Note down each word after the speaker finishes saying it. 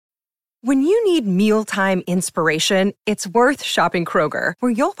When you need mealtime inspiration, it's worth shopping Kroger,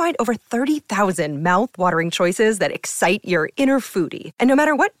 where you'll find over 30,000 mouth-watering choices that excite your inner foodie. And no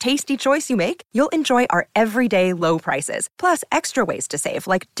matter what tasty choice you make, you'll enjoy our everyday low prices, plus extra ways to save,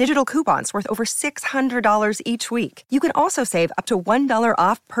 like digital coupons worth over $600 each week. You can also save up to $1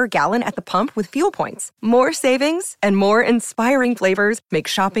 off per gallon at the pump with fuel points. More savings and more inspiring flavors make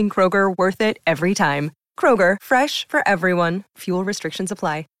shopping Kroger worth it every time. Kroger, fresh for everyone. Fuel restrictions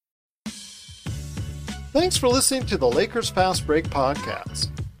apply. Thanks for listening to the Lakers Fast Break podcast,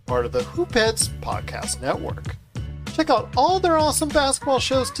 part of the Hoopheads Podcast Network. Check out all their awesome basketball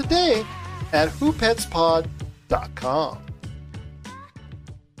shows today at hoopheadspod.com.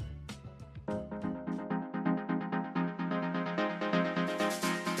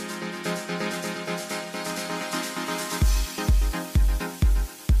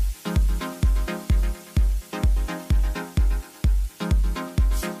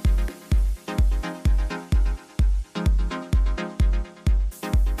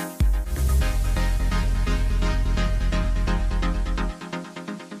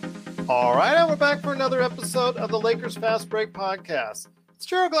 All right, and we're back for another episode of the Lakers Fast Break podcast. It's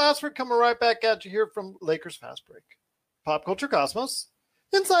Gerald Glassford coming right back at you here from Lakers Fast Break. Pop Culture Cosmos,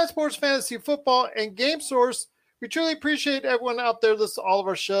 Inside Sports Fantasy Football, and Game Source. We truly appreciate everyone out there listening to all of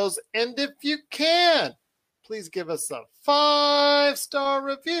our shows. And if you can, please give us a 5-star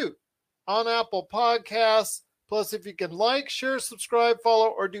review on Apple Podcasts. Plus, if you can like, share, subscribe, follow,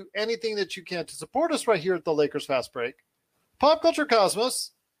 or do anything that you can to support us right here at the Lakers Fast Break. Pop Culture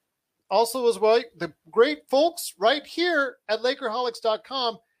Cosmos. Also, as well, the great folks right here at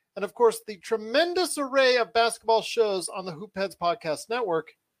Lakerholics.com. And, of course, the tremendous array of basketball shows on the Hoopheads Podcast Network.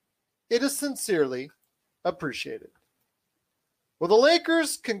 It is sincerely appreciated. Well, the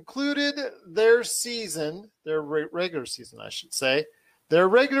Lakers concluded their season, their regular season, I should say, their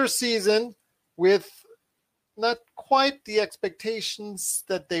regular season with not quite the expectations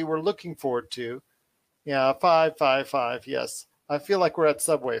that they were looking forward to. Yeah, 5-5-5, yes. I feel like we're at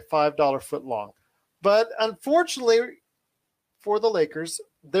Subway, $5 foot long. But unfortunately for the Lakers,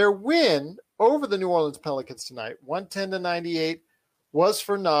 their win over the New Orleans Pelicans tonight, 110-98, was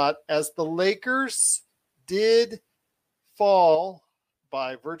for naught, as the Lakers did fall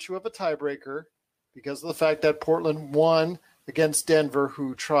by virtue of a tiebreaker because of the fact that Portland won against Denver,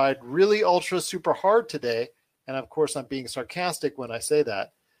 who tried really ultra super hard today. And of course, I'm being sarcastic when I say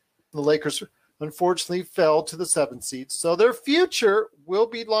that. The Lakers unfortunately fell to the 7th seed. So their future will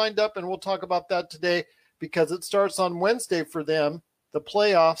be lined up, and we'll talk about that today because it starts on Wednesday for them. The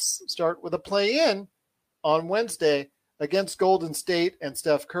playoffs start with a play-in on Wednesday against Golden State and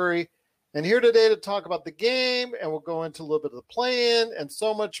Steph Curry. And here today to talk about the game, and we'll go into a little bit of the play-in and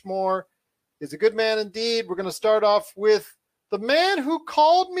so much more, is a good man indeed. We're going to start off with the man who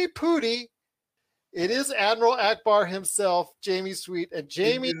called me Pootie. It is Admiral Akbar himself, Jamie Sweet. And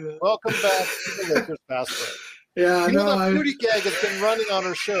Jamie, welcome back to the Lakers Fast Break. Yeah, the Pootie gag has been running on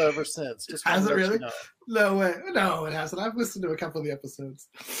our show ever since. Just has it really? No way. No, it hasn't. I've listened to a couple of the episodes.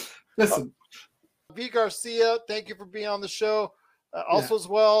 Listen. V. Garcia, thank you for being on the show. As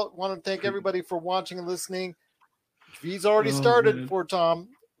well, want to thank everybody for watching and listening. V's already started for Tom.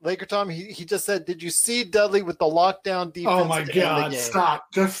 Laker Tom, he just said, did you see Dudley with the lockdown defense? Oh, my God.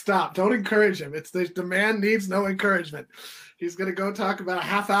 Stop. Just stop. Don't encourage him. The man needs no encouragement. He's going to go talk about a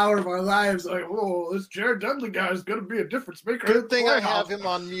half hour of our lives. Like, oh, this Jared Dudley guy is going to be a difference maker. Good thing I have him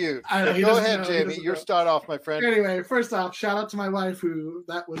on mute. Go ahead, Jamie. You start off, my friend. Anyway, first off, shout out to my wife who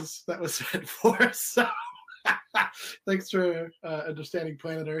that was said for. So thanks for understanding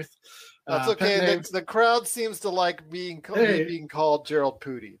Planet Earth. That's okay. The crowd seems to like being called Gerald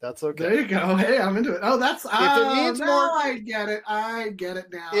Pootie. That's okay. There you go. Hey, I'm into it. Oh, that's if it means more. I get it. I get it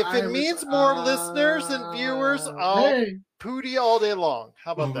now. If it means more listeners and viewers, I'll Pootie all day long.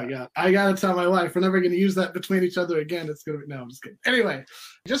 How about that? My God. I gotta tell my wife we're never going to use that between each other again. It's gonna be no. I'm just kidding. Anyway,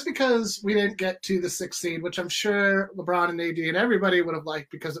 just because we didn't get to the 6th seed, which I'm sure LeBron and AD and everybody would have liked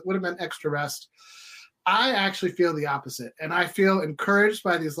because it would have been extra rest. I actually feel the opposite, and I feel encouraged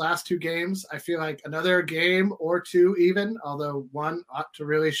by these last 2 games. I feel like another game or 2 even, although 1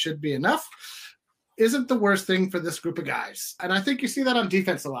 should be enough, isn't the worst thing for this group of guys. And I think you see that on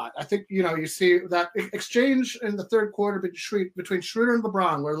defense a lot. I think, you see that exchange in the third quarter between Schroeder and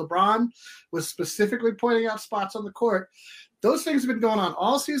LeBron, where LeBron was specifically pointing out spots on the court. Those things have been going on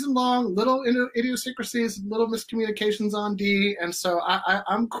all season long, little idiosyncrasies, little miscommunications on D. And so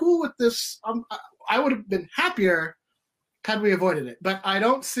I'm cool with this. I would have been happier had we avoided it. But I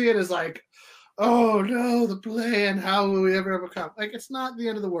don't see it as like, oh, no, the play and how will we ever overcome? Like, it's not the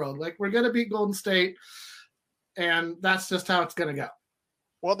end of the world. Like, we're going to beat Golden State, and that's just how it's going to go.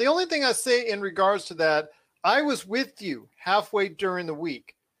 Well, the only thing I say in regards to that, I was with you halfway during the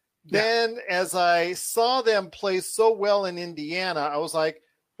week. Yeah. Then as I saw them play so well in Indiana, I was like,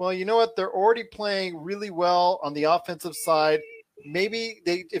 well, you know what? They're already playing really well on the offensive side. Maybe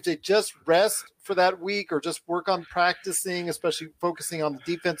if they just rest for that week or just work on practicing, especially focusing on the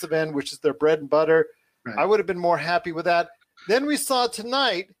defensive end, which is their bread and butter, Right. I would have been more happy with that. Then we saw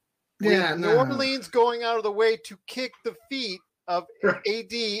tonight with New Orleans going out of the way to kick the feet of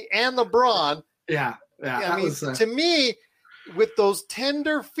AD and LeBron. Yeah. I mean, to me, with those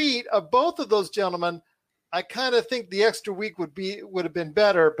tender feet of both of those gentlemen, I kind of think the extra week would have been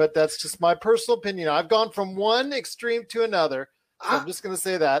better, but that's just my personal opinion. I've gone from one extreme to another, so I'm just going to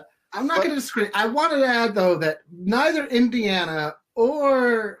say that. I'm not going to disagree. I wanted to add, though, that neither Indiana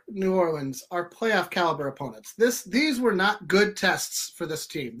or New Orleans are playoff caliber opponents. These were not good tests for this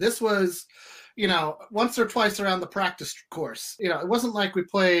team. This was, once or twice around the practice course. It wasn't like we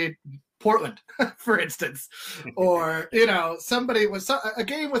played Portland, for instance, or, somebody was a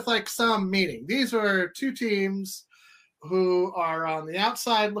game with like some meaning. These were two teams who are on the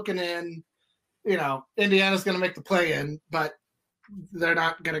outside looking in. Indiana's going to make the play-in, but they're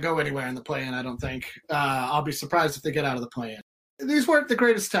not going to go anywhere in the play-in, I don't think. I'll be surprised if they get out of the play-in. These weren't the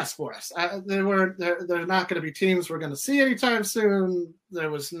greatest tests for us. They're not going to be teams we're going to see anytime soon. There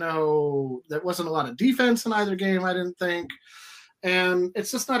wasn't a lot of defense in either game, I didn't think. And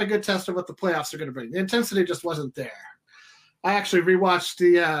it's just not a good test of what the playoffs are going to bring. The intensity just wasn't there. I actually rewatched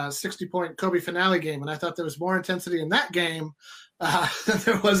the 60-point Kobe finale game, and I thought there was more intensity in that game than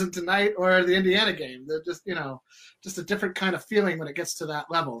there wasn't tonight or the Indiana game. They're just, just a different kind of feeling when it gets to that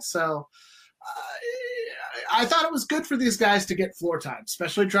level. So I thought it was good for these guys to get floor time,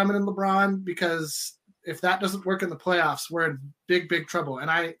 especially Drummond and LeBron, because if that doesn't work in the playoffs, we're in big, big trouble. And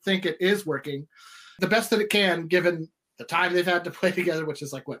I think it is working the best that it can, given the time they've had to play together, which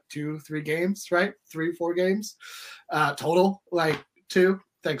is like, 2-3 games, right? 3-4 games total, like 2.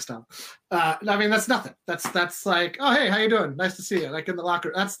 Thanks, Tom. I mean, that's nothing. That's like, oh, hey, how you doing? Nice to see you. Like in the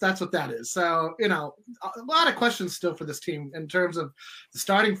locker. That's what that is. So, a lot of questions still for this team in terms of the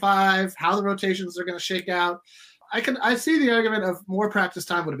starting five, how the rotations are going to shake out. I see the argument of more practice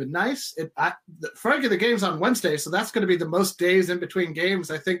time would have been nice. Frankly, the game's on Wednesday, so that's going to be the most days in between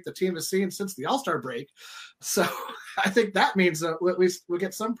games I think the team has seen since the All-Star break. So I think that means that at least we'll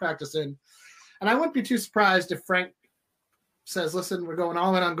get some practice in. And I wouldn't be too surprised if Frank says, listen, we're going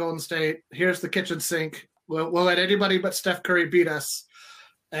all in on Golden State. Here's the kitchen sink. We'll let anybody but Steph Curry beat us,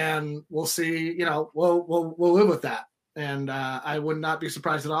 and we'll see. We'll live with that. And I would not be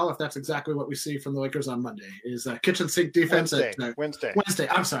surprised at all if that's exactly what we see from the Lakers on Monday. Is kitchen sink defense Wednesday.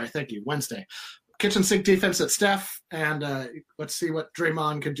 I'm sorry, thank you. Wednesday, kitchen sink defense at Steph, and let's see what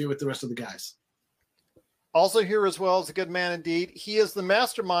Draymond can do with the rest of the guys. Also here as well is a good man indeed. He is the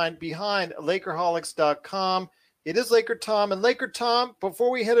mastermind behind Lakerholics.com. It is Laker Tom. And Laker Tom, before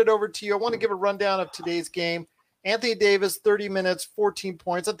we head it over to you, I want to give a rundown of today's game. Anthony Davis, 30 minutes, 14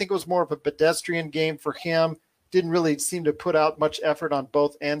 points. I think it was more of a pedestrian game for him. Didn't really seem to put out much effort on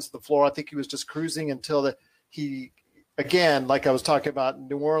both ends of the floor. I think he was just cruising until he, again, like I was talking about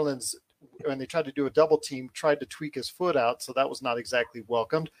New Orleans, when they tried to do a double team, tried to tweak his foot out. So that was not exactly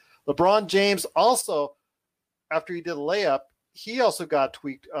welcomed. LeBron James also, after he did a layup, he also got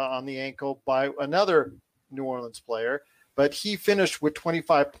tweaked on the ankle by another New Orleans player, but he finished with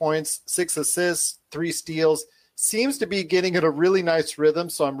 25 points, 6 assists, 3 steals, seems to be getting at a really nice rhythm.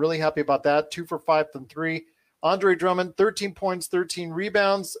 So I'm really happy about that. 2 for 5 from 3. Andre Drummond, 13 points, 13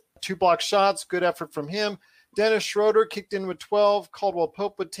 rebounds, 2 block shots. Good effort from him. Dennis Schroeder kicked in with 12, Caldwell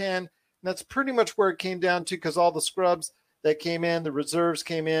Pope with 10. And that's pretty much where it came down to, because all the scrubs that came in, the reserves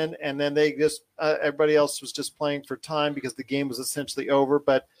came in, and then they just everybody else was just playing for time because the game was essentially over.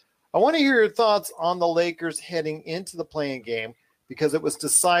 But I want to hear your thoughts on the Lakers heading into the play-in game, because it was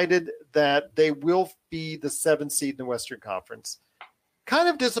decided that they will be the 7th seed in the Western Conference. Kind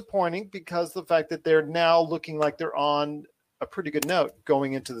of disappointing because of the fact that they're now looking like they're on a pretty good note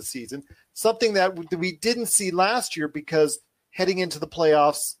going into the season. Something that we didn't see last year, because heading into the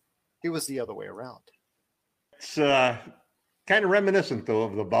playoffs, it was the other way around. It's kind of reminiscent, though,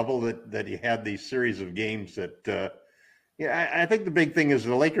 of the bubble that you had these series of games that I think the big thing is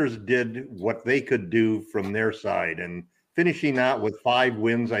the Lakers did what they could do from their side, and finishing out with 5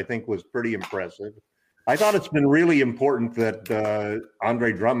 wins, I think, was pretty impressive. I thought it's been really important that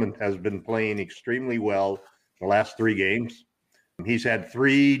Andre Drummond has been playing extremely well the last 3 games. He's had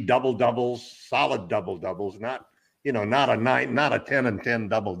 3 double-doubles, solid double-doubles, not a 9, not a 10 and 10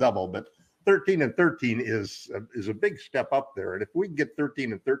 double-double, but 13 and 13 is a big step up there. And if we can get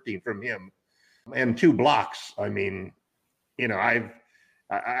 13 and 13 from him and 2 blocks, I mean,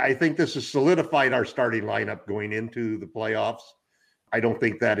 I think this has solidified our starting lineup going into the playoffs. I don't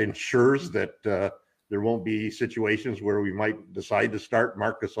think that ensures that there won't be situations where we might decide to start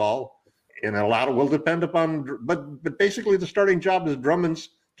Marc Gasol. And a lot will depend upon, but basically the starting job is Drummond's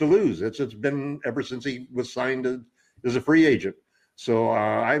to lose. It's been ever since he was signed as a free agent. So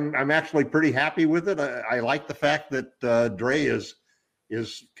I'm actually pretty happy with it. I like the fact that Dre is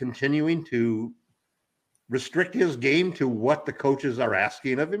continuing to restrict his game to what the coaches are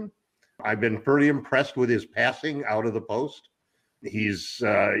asking of him. I've been pretty impressed with his passing out of the post. He's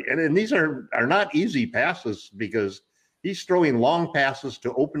and these are not easy passes because he's throwing long passes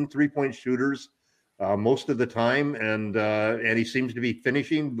to open 3-point shooters most of the time, and he seems to be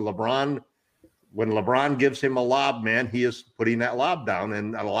finishing. When LeBron gives him a lob, man, he is putting that lob down,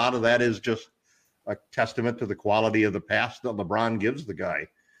 and a lot of that is just a testament to the quality of the pass that LeBron gives the guy.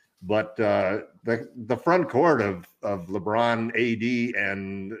 But the front court of LeBron, AD,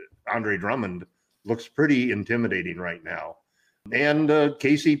 and Andre Drummond looks pretty intimidating right now. And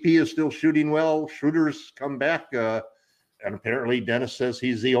KCP is still shooting well. Schroeder's come back, and apparently Dennis says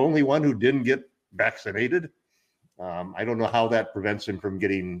he's the only one who didn't get vaccinated. I don't know how that prevents him from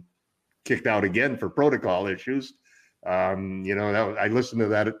getting kicked out again for protocol issues. I listened to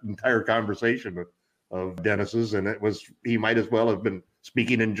that entire conversation of Dennis's, and he might as well have been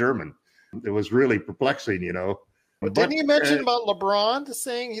speaking in German. It was really perplexing, But didn't you mention about LeBron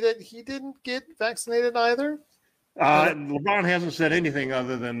saying that he didn't get vaccinated either? LeBron hasn't said anything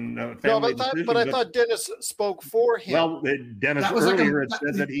other than family decision. But I thought Dennis spoke for him. Well, Dennis earlier had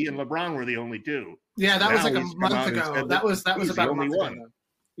said that he and LeBron were the only two. Yeah, that was like a month ago. That was about a month ago.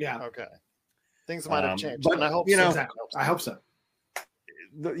 Yeah. Okay. Things might have changed, but and I hope so. Exactly. I hope so.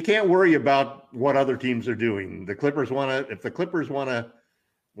 You can't worry about what other teams are doing. The Clippers if the Clippers want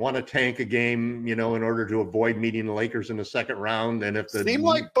to tank a game, in order to avoid meeting the Lakers in the second round, and if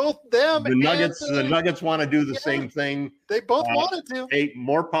like both them, the Nuggets want to do the same thing. They both wanted to. Hey,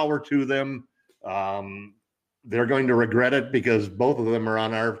 more power to them. They're going to regret it because both of them are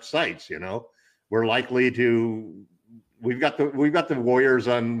on our sites. We're likely to. We've got the Warriors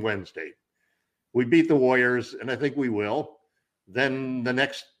on Wednesday. We beat the Warriors, and I think we will. Then the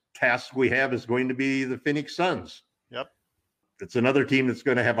next task we have is going to be the Phoenix Suns. Yep. It's another team that's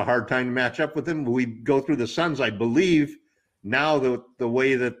going to have a hard time to match up with them. We go through the Suns, I believe, now the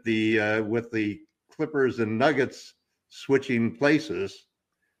way that with the Clippers and Nuggets switching places,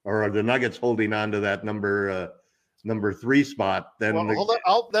 or the Nuggets holding on to that number 3 spot. Then hold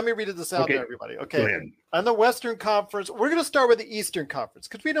on. Let me read this out to everybody. Okay. On the Western Conference, we're going to start with the Eastern Conference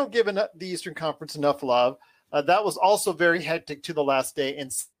because we don't give the Eastern Conference enough love. That was also very hectic to the last day in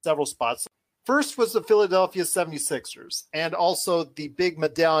several spots. First was the Philadelphia 76ers and also the big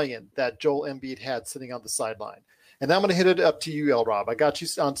medallion that Joel Embiid had sitting on the sideline. And I'm going to hit it up to you, Rob. I got you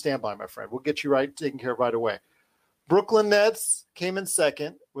on standby, my friend. We'll get you taken care of right away. Brooklyn Nets came in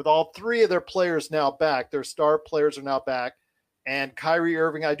second with all 3 of their players now back. Their star players are now back. And Kyrie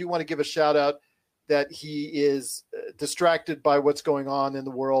Irving, I do want to give a shout out that he is distracted by what's going on in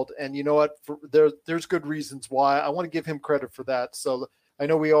the world. And you know what? There's good reasons why. I want to give him credit for that. So I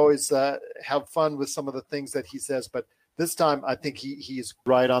know we always have fun with some of the things that he says, but this time I think he's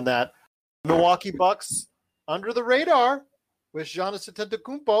right on that. Milwaukee Bucks under the radar with Giannis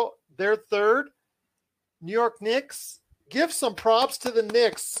Antetokounmpo. They're third. New York Knicks, give some props to the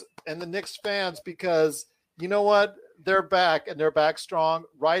Knicks and the Knicks fans because you know what? They're back, and they're back strong,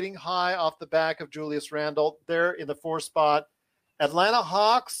 riding high off the back of Julius Randle. They're in the 4th spot. Atlanta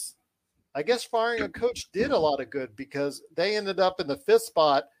Hawks, I guess firing a coach did a lot of good because they ended up in the 5th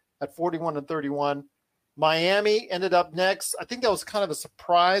spot at 41-31. Miami ended up next. I think that was kind of a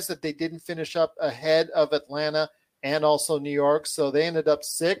surprise that they didn't finish up ahead of Atlanta and also New York, so they ended up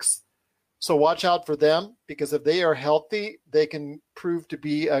 6th. So watch out for them because if they are healthy, they can prove to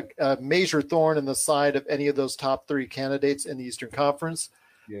be a major thorn in the side of any of those top 3 candidates in the Eastern Conference.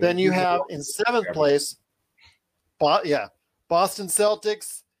 Yeah, then you have in 7th place, Boston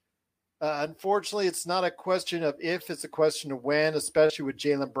Celtics. Unfortunately, it's not a question of if, it's a question of when, especially with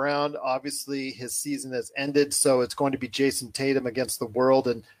Jaylen Brown. Obviously, his season has ended, so it's going to be Jason Tatum against the world,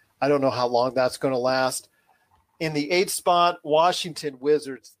 and I don't know how long that's going to last. In the 8th spot, Washington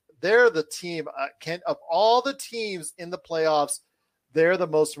Wizards. They're the team, of all the teams in the playoffs, they're the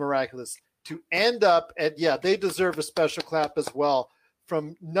most miraculous. To end up, and they deserve a special clap as well.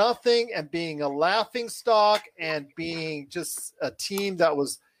 From nothing and being a laughing stock and being just a team that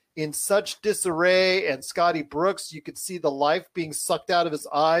was in such disarray, and Scotty Brooks, you could see the life being sucked out of his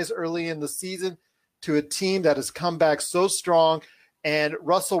eyes early in the season, to a team that has come back so strong. And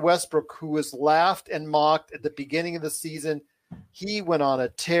Russell Westbrook, who was laughed and mocked at the beginning of the season, He went on a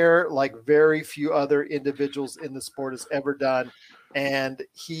tear like very few other individuals in the sport has ever done. And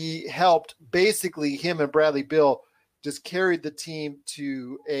he helped, basically him and Bradley Beal just carried the team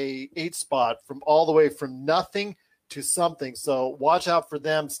to a 8 spot from all the way from nothing to something. So watch out for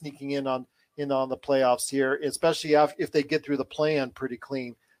them sneaking in on the playoffs here, especially if they get through the play-in pretty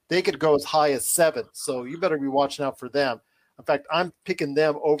clean. They could go as high as 7. So you better be watching out for them. In fact, I'm picking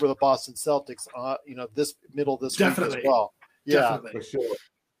them over the Boston Celtics, this week as well. Yeah, definitely. For sure.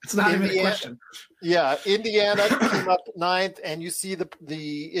 It's not even a question. Yeah, Indiana came up 9th, and you see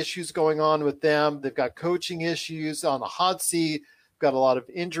the issues going on with them. They've got coaching issues on the hot seat. Got a lot of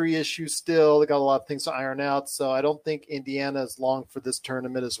injury issues still. They got a lot of things to iron out. So I don't think Indiana is long for this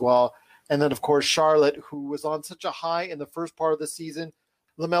tournament as well. And then, of course, Charlotte, who was on such a high in the first part of the season.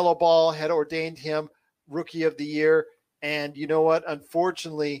 LaMelo Ball had ordained him Rookie of the Year. And you know what?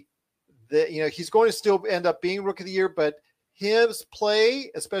 Unfortunately, he's going to still end up being Rookie of the Year, but his play,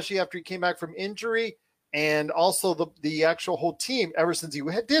 especially after he came back from injury, and also the actual whole team, ever since he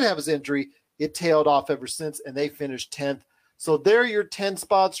did have his injury, it tailed off ever since, and they finished 10th. So there are your 10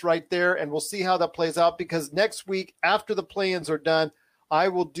 spots right there, and we'll see how that plays out, because next week, after the play-ins are done, I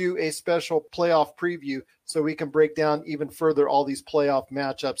will do a special playoff preview so we can break down even further all these playoff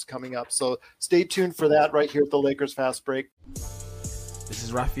matchups coming up. So stay tuned for that right here at the Lakers Fast Break. This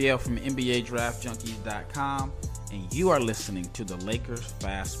is Raphael from NBADraftJunkies.com, and you are listening to the Lakers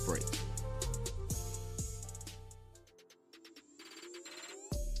Fast Break.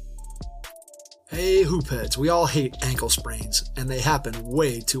 Hey, hoopheads, we all hate ankle sprains, and they happen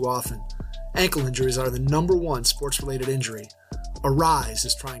way too often. Ankle injuries are the #1 sports-related injury. Arise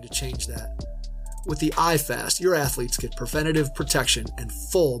is trying to change that. With the iFast, your athletes get preventative protection and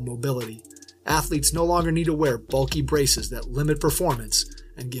full mobility. Athletes no longer need to wear bulky braces that limit performance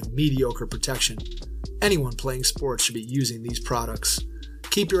and give mediocre protection. Anyone playing sports should be using these products.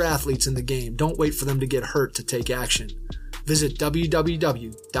 Keep your athletes in the game. Don't wait for them to get hurt to take action. Visit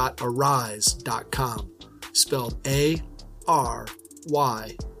www.arise.com, spelled ARYSE,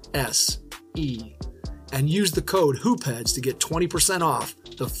 and use the code HOOPHEADS to get 20% off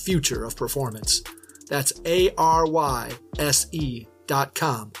the future of performance. That's ARYSE.com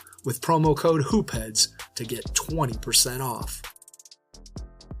with promo code HOOPHEADS to get 20% off.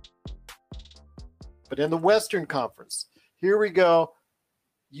 But in the Western Conference, here we go.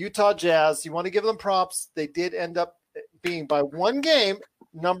 Utah Jazz, you want to give them props. They did end up being by one game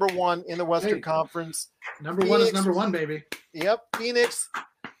 #1 in the Western Conference. Number one is number one, baby. Yep, Phoenix.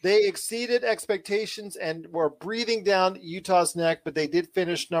 They exceeded expectations and were breathing down Utah's neck, but they did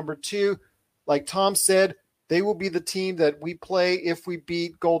finish #2. Like Tom said, they will be the team that we play if we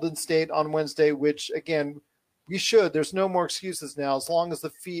beat Golden State on Wednesday, which, again, we should. There's no more excuses now, as long as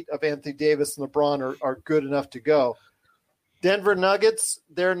the feet of Anthony Davis and LeBron are good enough to go. Denver Nuggets,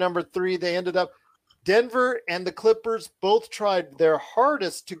 they're #3. They ended up – Denver and the Clippers both tried their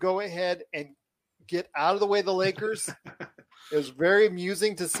hardest to go ahead and get out of the way of the Lakers. It was very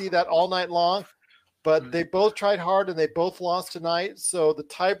amusing to see that all night long, but they both tried hard and they both lost tonight. So the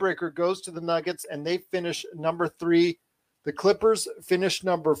tiebreaker goes to the Nuggets, and they finish #3. The Clippers finish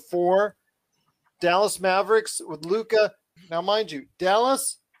 #4. Dallas Mavericks with Luka. Now, mind you,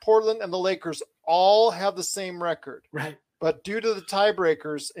 Dallas, Portland, and the Lakers all have the same record. Right. But due to the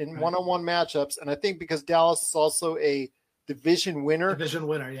tiebreakers in one-on-one matchups, and I think because Dallas is also a division winner.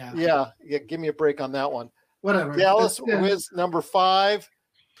 Yeah, give me a break on that one. Whatever. Dallas wins #5.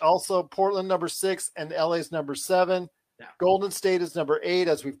 Also, Portland #6, and LA's #7. Yeah. Golden State is #8,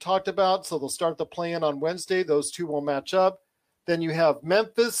 as we've talked about. So they'll start the play-in on Wednesday. Those two will match up. Then you have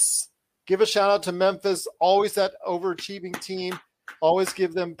Memphis. Give a shout out to Memphis. Always that overachieving team. Always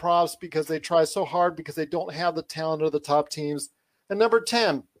give them props because they try so hard because they don't have the talent of the top teams. And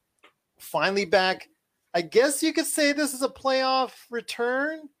 #10, finally back. I guess you could say this is a playoff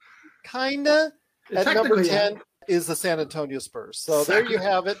return, kind of. At #10 is the San Antonio Spurs. So there you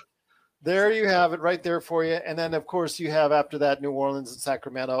have it. There you have it right there for you. And then, of course, you have after that New Orleans and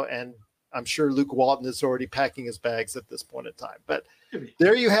Sacramento. And I'm sure Luke Walton is already packing his bags at this point in time. But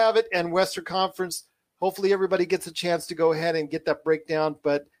there you have it. And Western Conference, hopefully everybody gets a chance to go ahead and get that breakdown.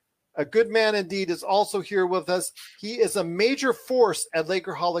 But a good man indeed is also here with us. He is a major force at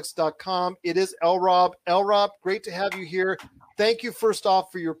Lakerholics.com. It is L-Rob. L-Rob, great to have you here. Thank you, first off,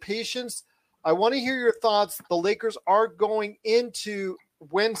 for your patience. I want to hear your thoughts. The Lakers are going into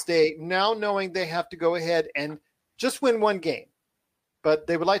Wednesday now knowing they have to go ahead and just win one game. But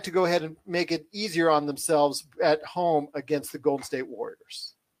they would like to go ahead and make it easier on themselves at home against the Golden State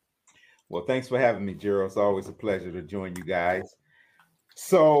Warriors. Well, thanks for having me, Gerald. It's always a pleasure to join you guys.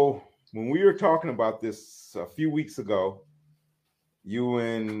 So when we were talking about this a few weeks ago, you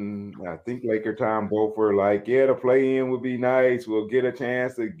and I think Laker Tom both were like, yeah, the play-in would be nice. We'll get a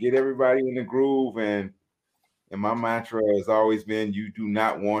chance to get everybody in the groove. And my mantra has always been, you do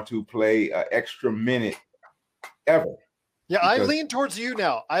not want to play an extra minute ever. Yeah, I lean towards you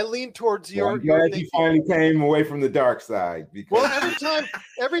now. I lean towards your. I'm glad you finally came away from the dark side. Because well,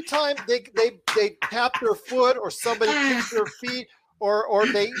 every time they tap their foot or somebody kicks their feet or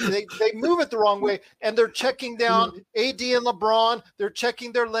they move it the wrong way and they're checking down AD and LeBron. They're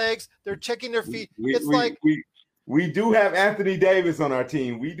checking their legs. They're checking their feet. We do have Anthony Davis on our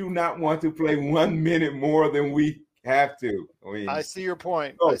team. We do not want to play 1 minute more than we have to. I see your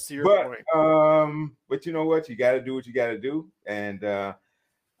point. But you know what? You got to do what you got to do. And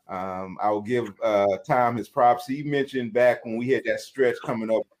I'll give Tom his props. He mentioned back when we had that stretch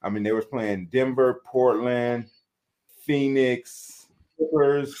coming up. I mean, they was playing Denver, Portland, Phoenix,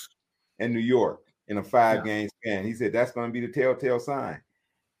 Clippers, and New York in a 5-game span. He said that's going to be the telltale sign.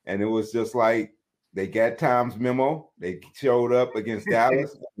 And it was just like they got Tom's memo. They showed up against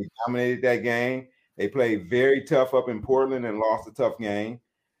Dallas. They dominated that game. They played very tough up in Portland and lost a tough game.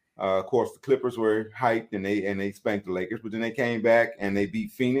 Of course, the Clippers were hyped and they spanked the Lakers, but then they came back and they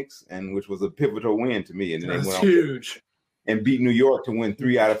beat Phoenix, which was a pivotal win to me. And then they went huge and beat New York to win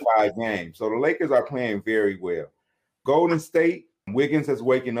 3 out of 5 games. So the Lakers are playing very well. Golden State, Wiggins is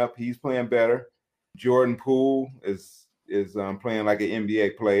waking up. He's playing better. Jordan Poole is playing like an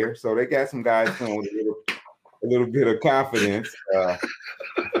NBA player. So they got some guys playing with a little bit of confidence.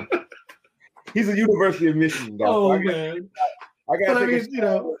 He's a University of Michigan guy. Oh, so man. I got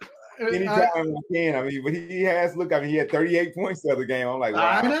to anytime I can. I mean, but he has, look, I mean, he had 38 points the other game. I'm like,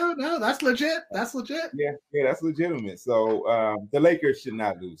 wow. No, that's legit. That's legit. Yeah, that's legitimate. So the Lakers should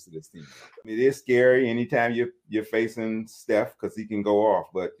not lose to this team. I mean, it is scary anytime you're facing Steph because he can go off.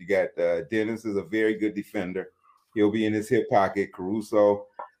 But you got Dennis is a very good defender. He'll be in his hip pocket. Caruso.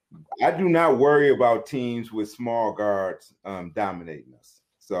 I do not worry about teams with small guards dominating us.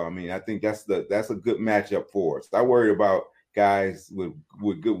 So, I mean, I think that's a good matchup for us. I worry about guys with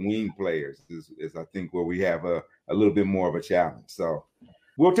good wing players is I think where we have a little bit more of a challenge. So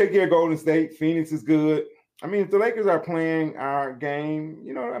we'll take care of Golden State. Phoenix is good. I mean, if the Lakers are playing our game,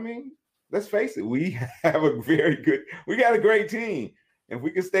 you know what I mean? Let's face it. We have we got a great team. If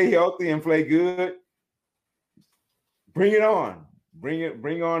we can stay healthy and play good, bring it on.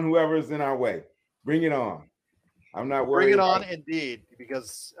 Bring on whoever's in our way. Bring it on. I'm not worried. Bring it on, indeed,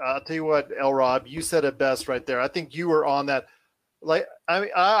 because I'll tell you what, L. Rob, you said it best right there. I think you were on that. Like, I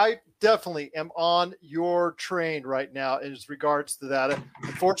mean, I definitely am on your train right now in regards to that.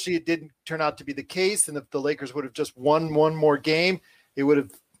 Unfortunately, it didn't turn out to be the case, and if the Lakers would have just won one more game, it would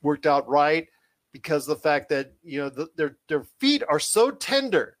have worked out right because of the fact that their feet are so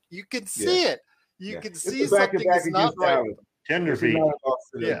tender. You can see it. You can see something is not right. Tender feet.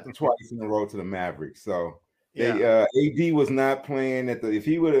 Twice in a row to the Mavericks. So. AD was not playing if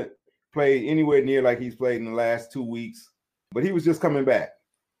he would have played anywhere near like he's played in the last 2 weeks, but he was just coming back.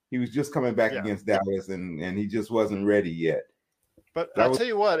 He was just coming back against Dallas, and he just wasn't ready yet. But I'll tell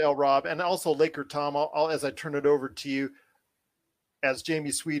you what, L. Rob, and also Laker Tom, I'll as I turn it over to you, as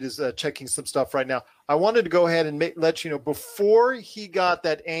Jamie Sweet is checking some stuff right now, I wanted to go ahead and let you know, before he got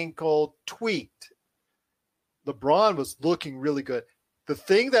that ankle tweaked, LeBron was looking really good. The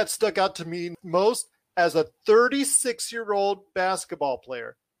thing that stuck out to me most, as a 36-year-old basketball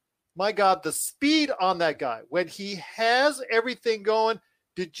player, my God, the speed on that guy, when he has everything going,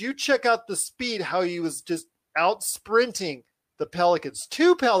 did you check out the speed, how he was just out sprinting the Pelicans,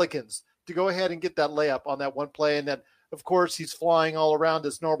 2 Pelicans, to go ahead and get that layup on that one play. And then, of course, he's flying all around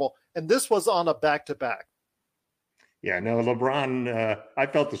as normal. And this was on a back-to-back. Yeah, no, LeBron, I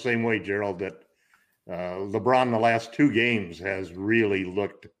felt the same way, Gerald, that LeBron the last 2 games has really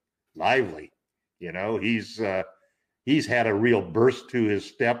looked lively. You know, he's had a real burst to his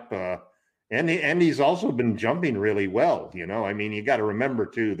step, and he's also been jumping really well. You know, I mean, you got to remember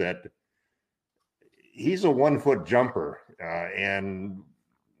too that he's a 1-foot jumper, and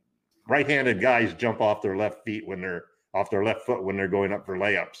right-handed guys jump off their left foot when they're going up for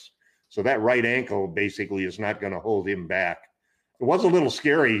layups. So that right ankle basically is not going to hold him back. It was a little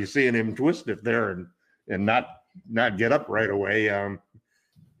scary seeing him twist it there and not get up right away.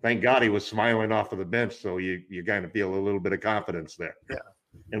 Thank God he was smiling off of the bench, so you kind of feel a little bit of confidence there. Yeah.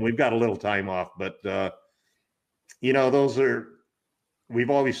 And we've got a little time off, but we've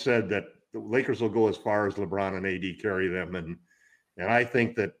always said that the Lakers will go as far as LeBron and AD carry them, and I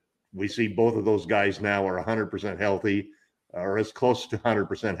think that we see both of those guys now are 100% healthy. are as close to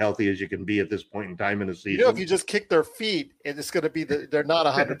 100% healthy as you can be at this point in time in the season. You know, if you just kick their feet, it's going to be they're not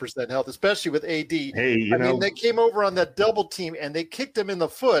 100% health, especially with AD. Hey, I mean, they came over on that double team and they kicked him in the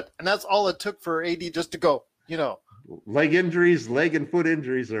foot, and that's all it took for AD just to go, Leg and foot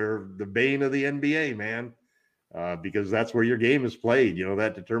injuries are the bane of the NBA, man, because that's where your game is played.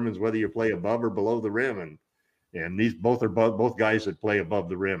 That determines whether you play above or below the rim, and these both are both guys that play above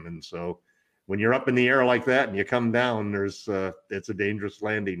the rim, and so when you're up in the air like that and you come down, it's a dangerous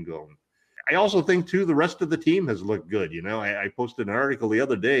landing zone. I also think too the rest of the team has looked good. I posted an article the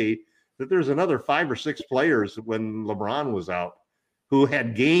other day that there's another 5 or 6 players when LeBron was out who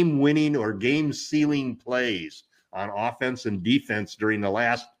had game-winning or game-sealing plays on offense and defense during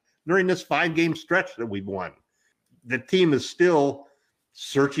this 5-game stretch that we've won. The team is still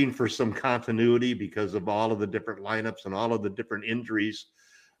searching for some continuity because of all of the different lineups and all of the different injuries.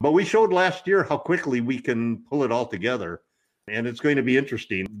 But we showed last year how quickly we can pull it all together, and it's going to be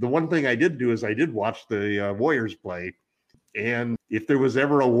interesting. The one thing I did do is I did watch the Warriors play, and if there was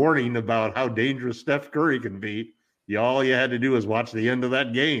ever a warning about how dangerous Steph Curry can be, all you had to do was watch the end of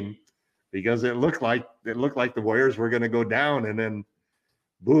that game, because it looked like the Warriors were going to go down, and then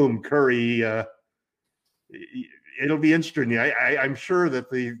boom, Curry. It'll be interesting. I'm sure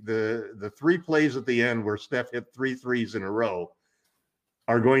that the 3 plays at the end where Steph hit 3 threes in a row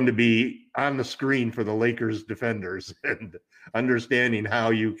are going to be on the screen for the Lakers defenders, and understanding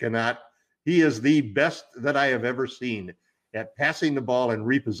how he is the best that I have ever seen at passing the ball and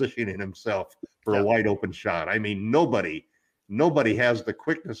repositioning himself for a wide open shot. I mean, nobody has the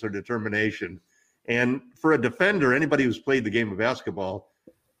quickness or determination. And for a defender, anybody who's played the game of basketball,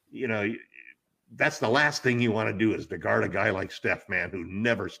 that's the last thing you want to do is to guard a guy like Steph, man, who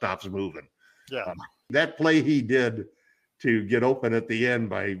never stops moving. Yeah. That play he did to get open at the end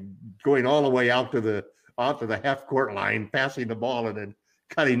by going all the way out to the half court line, passing the ball, and then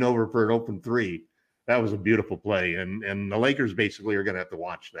cutting over for an open 3. That was a beautiful play. And the Lakers basically are going to have to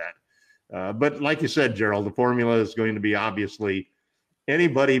watch that. But like you said, Gerald, the formula is going to be obviously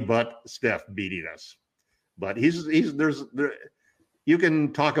anybody but Steph beating us. But you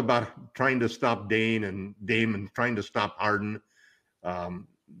can talk about trying to stop Dame and trying to stop Harden.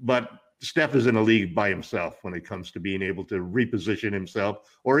 But Steph is in a league by himself when it comes to being able to reposition himself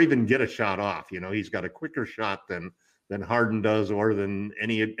or even get a shot off. He's got a quicker shot than Harden does, or than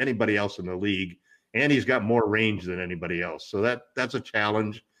anybody else in the league. And he's got more range than anybody else. So that's a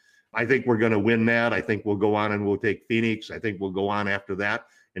challenge. I think we're going to win that. I think we'll go on and we'll take Phoenix. I think we'll go on after that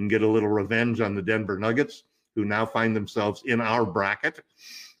and get a little revenge on the Denver Nuggets, who now find themselves in our bracket.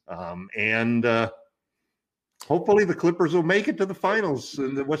 Hopefully the Clippers will make it to the finals,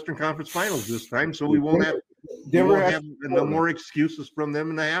 in the Western Conference Finals this time, so we won't have no more excuses from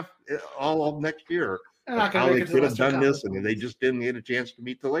them all of next year. How they could have done this, and they just didn't get a chance to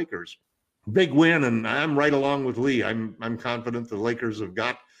meet the Lakers. Big win, and I'm right along with Lee. I'm confident the Lakers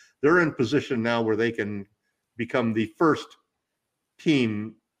they're in position now where they can become the first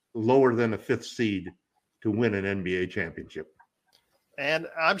team lower than a 5th seed to win an NBA championship. And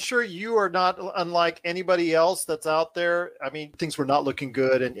I'm sure you are not unlike anybody else that's out there. I mean, things were not looking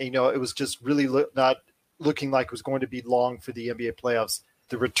good, and it was just really not looking like it was going to be long for the NBA playoffs.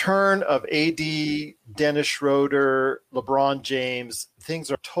 The return of AD, Dennis Schroeder, LeBron James, things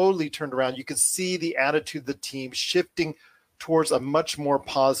are totally turned around. You can see the attitude of the team shifting towards a much more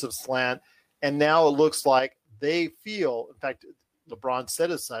positive slant. And now it looks like they feel, in fact, LeBron said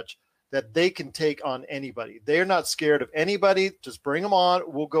as such, that they can take on anybody. They're not scared of anybody. Just bring them on.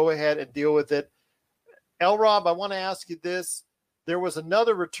 We'll go ahead and deal with it. L-Rob, I want to ask you this. There was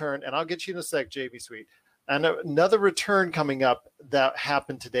another return, and I'll get you in a sec, JB Sweet. And another return coming up that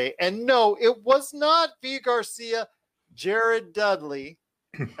happened today. And no, it was not V. Garcia, Jared Dudley,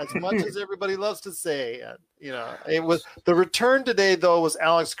 as much as everybody loves to say. It was the return today, though, was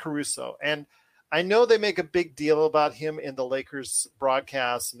Alex Caruso. And I know they make a big deal about him in the Lakers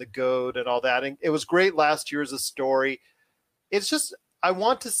broadcast and the GOAT and all that. And it was great last year as a story. It's just, I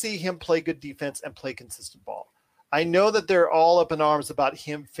want to see him play good defense and play consistent ball. I know that they're all up in arms about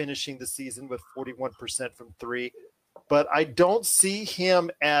him finishing the season with 41% from 3, but I don't see him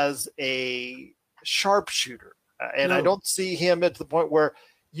as a sharpshooter. And I don't see him at the point where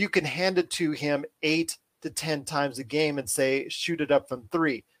you can hand it to him 8 to 10 times a game and say, shoot it up from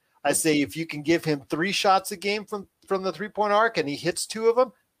 3. I say, if you can give him 3 shots a game from the 3-point arc and he hits 2 of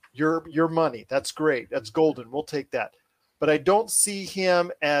them, your money. That's great. That's golden. We'll take that. But I don't see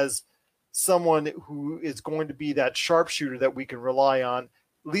him as someone who is going to be that sharpshooter that we can rely on,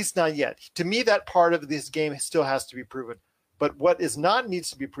 at least not yet. To me, that part of this game still has to be proven. But what is not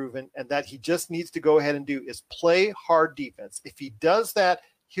needs to be proven, and that he just needs to go ahead and do, is play hard defense. If he does that,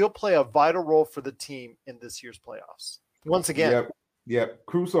 he'll play a vital role for the team in this year's playoffs. Once again. Yep.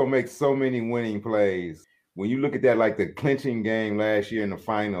 Crusoe makes so many winning plays. When you look at that, like the clinching game last year in the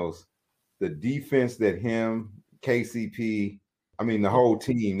finals, the defense that him, KCP, the whole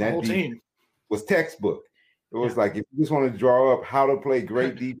team, was textbook. It was like, if you just want to draw up how to play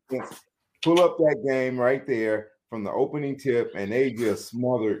great defense, pull up that game right there from the opening tip, and they just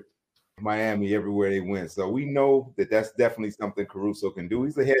smothered Miami everywhere they went. So we know that that's definitely something Caruso can do.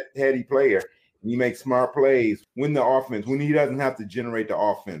 He's a heady player. He makes smart plays when he doesn't have to generate the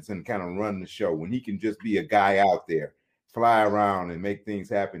offense and kind of run the show, when he can just be a guy out there, fly around and make things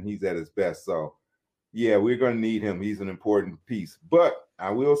happen. He's at his best. So, yeah, we're going to need him. He's an important piece. But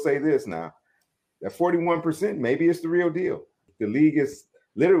I will say this now, that 41%, maybe it's the real deal. The league is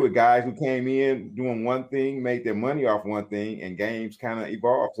literally guys who came in doing one thing, made their money off one thing, and games kind of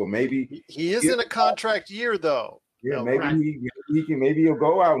evolved. So maybe he is in a contract year, though. Yeah, maybe he'll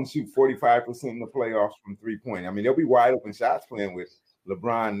go out and shoot 45% in the playoffs from 3-point. There'll be wide open shots playing with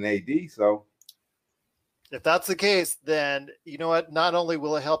LeBron and AD. So if that's the case, then you know what? Not only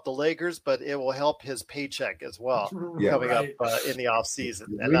will it help the Lakers, but it will help his paycheck as well coming up in the offseason.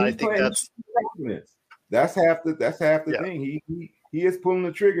 And I think that's half the thing. He is pulling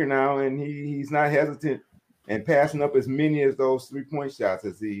the trigger now, and he's not hesitant and passing up as many as those 3-point shots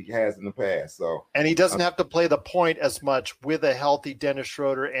as he has in the past. So, and he doesn't have to play the point as much with a healthy Dennis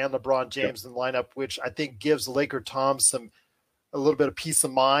Schroeder and LeBron James in the lineup, which I think gives Laker Tom a little bit of peace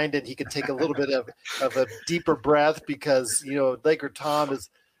of mind, and he can take a little bit of a deeper breath, because Laker Tom is.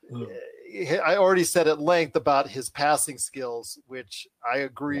 I already said at length about his passing skills, which I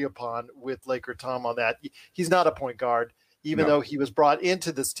agree upon with Laker Tom on that. He's not a point guard. Even though he was brought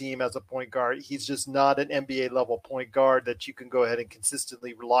into this team as a point guard, he's just not an NBA level point guard that you can go ahead and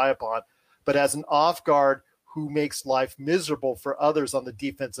consistently rely upon. But as an off guard who makes life miserable for others on the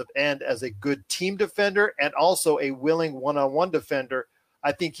defensive end, as a good team defender and also a willing one-on-one defender,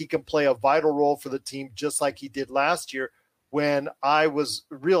 I think he can play a vital role for the team, just like he did last year, when I was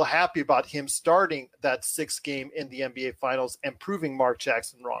real happy about him starting that 6th game in the NBA Finals and proving Mark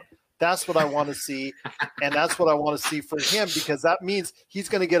Jackson wrong. That's what I want to see, and that's what I want to see for him, because that means he's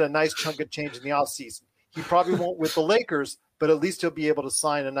going to get a nice chunk of change in the offseason. He probably won't with the Lakers, but at least he'll be able to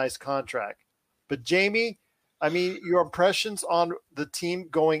sign a nice contract. But, Jamie, your impressions on the team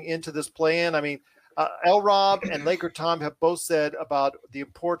going into this play-in? L-Rob and Laker Tom have both said about the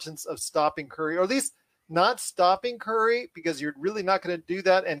importance of stopping Curry, or at least not stopping Curry, because you're really not going to do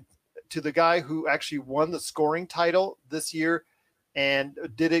that. And to the guy who actually won the scoring title this year, and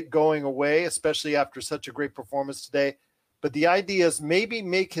did it going away, especially after such a great performance today. But the idea is maybe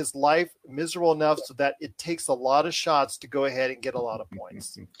make his life miserable enough so that it takes a lot of shots to go ahead and get a lot of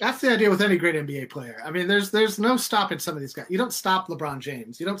points. That's the idea with any great NBA player. There's no stopping some of these guys. You don't stop LeBron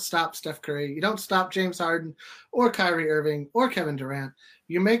James. You don't stop Steph Curry. You don't stop James Harden or Kyrie Irving or Kevin Durant.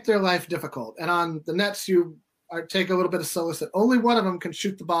 You make their life difficult. And on the Nets, you take a little bit of solace that only one of them can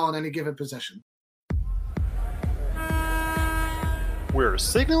shoot the ball in any given possession. We're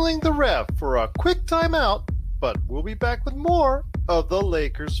signaling the ref for a quick timeout, but we'll be back with more of the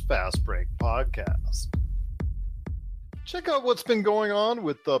Lakers Fast Break podcast. Check out what's been going on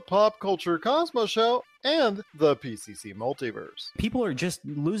with the Pop Culture Cosmos Show and the PCC Multiverse. People are just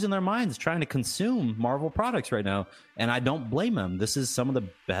losing their minds trying to consume Marvel products right now, and I don't blame them. This is some of the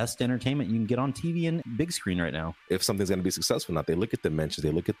best entertainment you can get on TV and big screen right now. If something's going to be successful or not, they look at the mentions,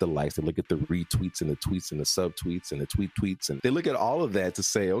 they look at the likes, they look at the retweets and the tweets and the subtweets and the tweets, and they look at all of that to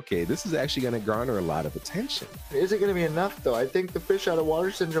say, okay, this is actually going to garner a lot of attention. Is it going to be enough, though? I think the fish out of water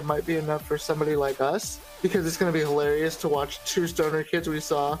syndrome might be enough for somebody like us, because it's going to be hilarious to watch 2 stoner kids we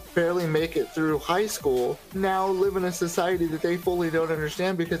saw barely make it through high school now live in a society that they fully don't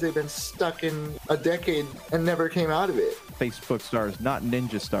understand because they've been stuck in a decade and never came out of it. Facebook stars, not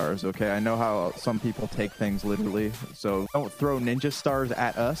ninja stars, okay? I know how some people take things literally, so don't throw ninja stars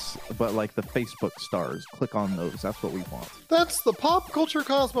at us, but like the Facebook stars. Click on those. That's what we want. That's the Pop Culture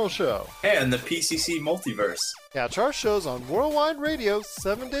Cosmos Show. And the PCC Multiverse. Catch our shows on Worldwide Radio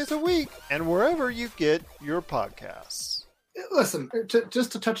 7 days a week and wherever you get your podcasts. Listen,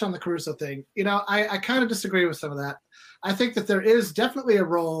 just to touch on the Caruso thing, I kind of disagree with some of that. I think that there is definitely a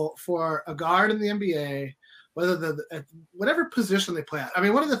role for a guard in the NBA, whatever position they play at.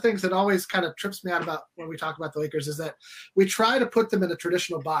 One of the things that always kind of trips me out about when we talk about the Lakers is that we try to put them in a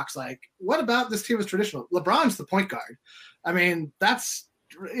traditional box. Like, what about this team is traditional? LeBron's the point guard. That's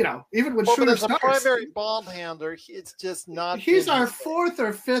even when But Schroeder as a starts, primary ball handler, it's just not. he's our fourth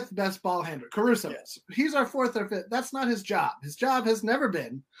or fifth best ball handler. Caruso is. He's our fourth or fifth. That's not his job. His job has never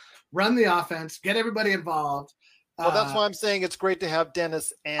been run the offense, get everybody involved. Well, that's why I'm saying it's great to have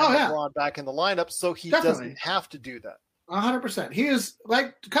Dennis and LeBron back in the lineup, so he doesn't have to do that. 100%. He is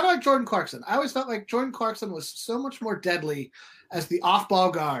kind of like Jordan Clarkson. I always felt like Jordan Clarkson was so much more deadly as the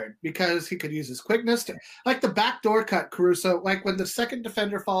off-ball guard because he could use his quickness to, like the backdoor cut Caruso, like when the second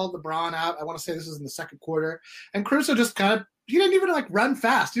defender followed LeBron out. I want to say this was in the second quarter, and Caruso just he didn't even run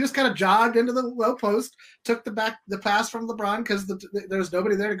fast. He just kind of jogged into the low post, took the pass from LeBron because there was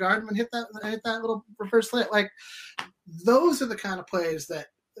nobody there to guard him, and hit that little reverse layup. Like those are the kind of plays that,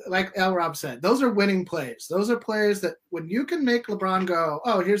 like L. Rob said, those are winning plays. Those are plays that when you can make LeBron go,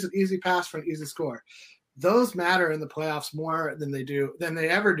 oh, here's an easy pass for an easy score. Those matter in the playoffs more than they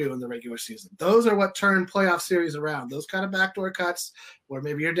ever do in the regular season. Those are what turn playoff series around. Those kind of backdoor cuts where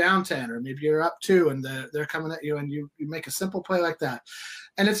maybe you're down 10 or maybe you're up 2 and they're coming at you and you make a simple play like that.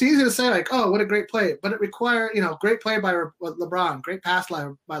 And it's easy to say like, oh, what a great play. But it requires, great play by LeBron, great pass by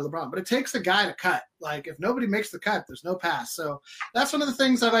LeBron. But it takes a guy to cut. Like if nobody makes the cut, there's no pass. So that's one of the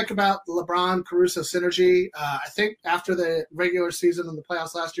things I like about the LeBron-Caruso synergy. I think after the regular season and the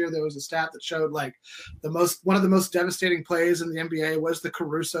playoffs last year, there was a stat that showed like one of the most devastating plays in the NBA was the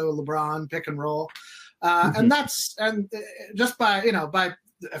Caruso-LeBron pick and roll. And just by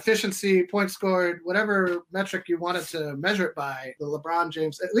efficiency, points scored, whatever metric you wanted to measure it by, the LeBron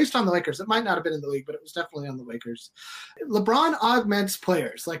James, at least on the Lakers, it might not have been in the league, but it was definitely on the Lakers. LeBron augments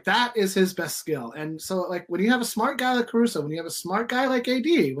players. Like that is his best skill. And so like when you have a smart guy like Caruso, when you have a smart guy like AD,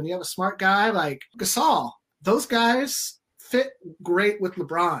 when you have a smart guy like Gasol, those guys fit great with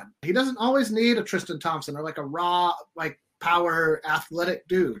LeBron. He doesn't always need a Tristan Thompson or like a raw, like power athletic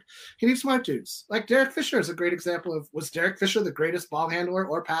dude. He needs smart dudes. Like Derek Fisher is a great example of, was Derek Fisher the greatest ball handler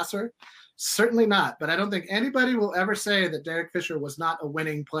or passer? Certainly not. But I don't think anybody will ever say that Derek Fisher was not a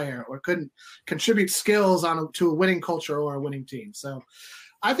winning player or couldn't contribute skills to a winning culture or a winning team. So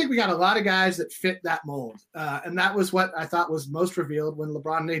I think we got a lot of guys that fit that mold. And that was what I thought was most revealed when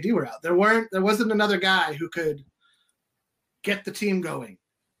LeBron and AD were out. There wasn't another guy who could get the team going,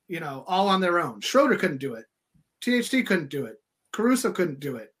 all on their own. Schroeder couldn't do it. THT couldn't do it. Caruso couldn't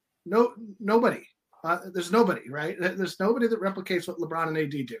do it. Nobody. There's nobody, right? There's nobody that replicates what LeBron and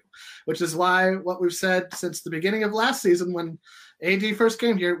AD do, which is why what we've said since the beginning of last season when AD first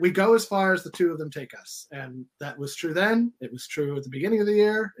came here, we go as far as the two of them take us. And that was true then. It was true at the beginning of the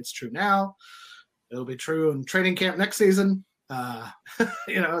year. It's true now. It'll be true in training camp next season. That's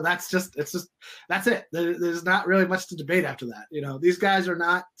it. There's not really much to debate after that. These guys are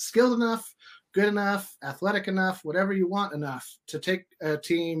not skilled enough, good enough, athletic enough, whatever you want enough to take a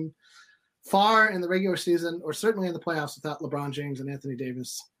team far in the regular season or certainly in the playoffs without LeBron James and Anthony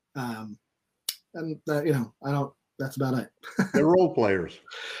Davis. That's about it. They're role players.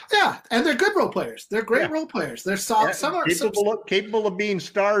 Yeah, and they're good role players. They're great role players. They're solid. Capable of being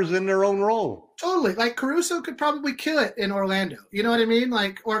stars in their own role. Totally. Like Caruso could probably kill it in Orlando. You know what I mean?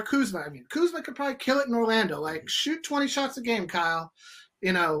 Like, or Kuzma. Kuzma could probably kill it in Orlando. Like, shoot 20 shots a game, Kyle.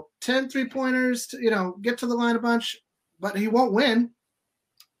 10 3-pointers, get to the line a bunch, but he won't win.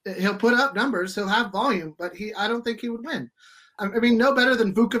 He'll put up numbers. He'll have volume, but I don't think he would win. No better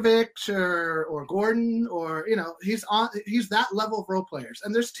than Vukovic or Gordon or, he's that level of role players.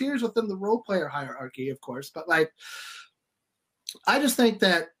 And there's tiers within the role player hierarchy, of course. But like, I just think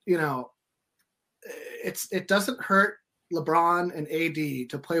that, it doesn't hurt LeBron and AD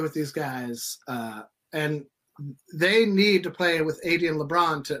to play with these guys. And they need to play with AD and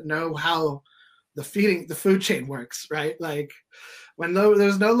LeBron to know how the food chain works, right? Like when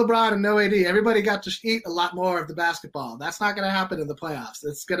there's no LeBron and no AD, everybody got to eat a lot more of the basketball. That's not going to happen in the playoffs.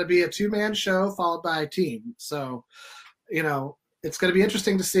 It's going to be a 2-man show followed by a team. So, it's going to be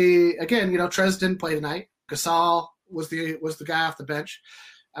interesting to see. Again, Trez didn't play tonight. Gasol was the guy off the bench.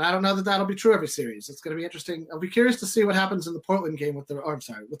 And I don't know that that'll be true every series. It's going to be interesting. I'll be curious to see what happens in the Portland game with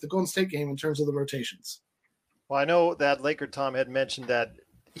the Golden State game in terms of the rotations. Well, I know that Laker Tom had mentioned that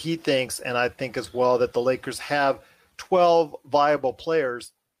he thinks, and I think as well, that the Lakers have 12 viable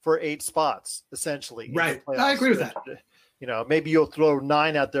players for 8 spots, essentially. Right. I agree with that. Maybe you'll throw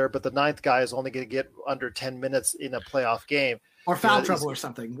 9 out there, but the 9th guy is only going to get under 10 minutes in a playoff game. Or foul trouble or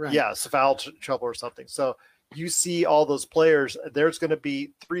something. Right. Yes, foul trouble or something. So you see all those players, there's going to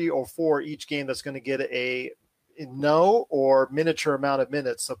be 3 or 4 each game that's going to get a no or miniature amount of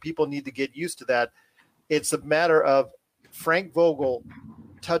minutes. So people need to get used to that. It's a matter of Frank Vogel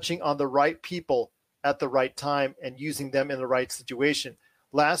touching on the right people at the right time and using them in the right situation.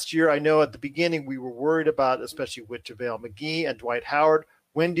 Last year, I know at the beginning we were worried about, especially with JaVale McGee and Dwight Howard,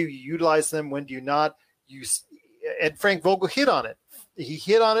 When do you utilize them? When do you not? And Frank Vogel hit on it. He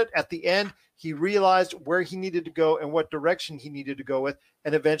hit on it at the end. He realized where he needed to go and what direction he needed to go with,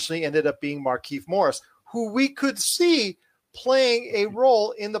 and eventually ended up being Markieff Morris, who we could see playing a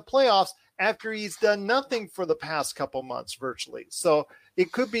role in the playoffs after he's done nothing for the past couple months virtually. So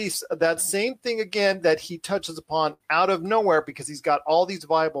it could be that same thing again that he touches upon out of nowhere because he's got all these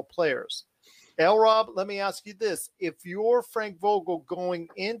viable players. L-Rob, let me ask you this. If you're Frank Vogel going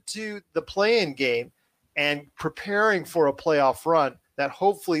into the play-in game and preparing for a playoff run that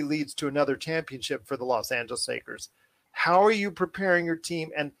hopefully leads to another championship for the Los Angeles Lakers, how are you preparing your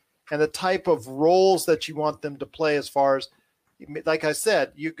team and the type of roles that you want them to play as far as, like I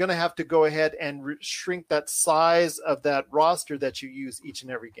said, you're going to have to go ahead and shrink that size of that roster that you use each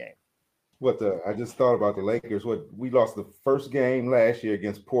and every game. I just thought about the Lakers. We lost the first game last year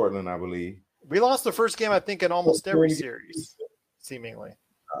against Portland, I believe. We lost the first game, I think, in almost every series, seemingly.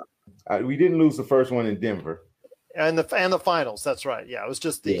 We didn't lose the first one in Denver. And the finals, that's right. Yeah, it was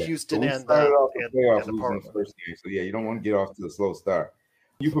just the Houston and the Portland first game. So yeah, you don't want to get off to a slow start.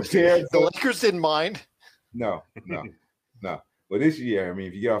 You prepared. The Lakers didn't mind. No. Well, this year, I mean,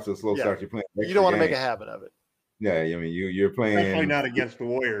 if you get off to a slow start, you're playing. You don't want to make a habit of it. Yeah, I mean, you're playing. Definitely not against the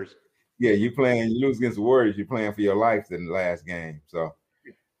Warriors. Yeah, you lose against the Warriors. You're playing for your life in the last game. So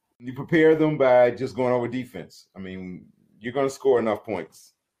you prepare them by just going over defense. I mean, you're going to score enough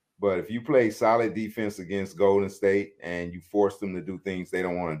points. But if you play solid defense against Golden State and you force them to do things they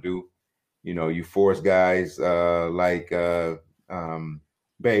don't want to do, you force guys like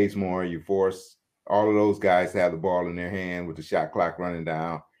Bazemore, you force all of those guys to have the ball in their hand with the shot clock running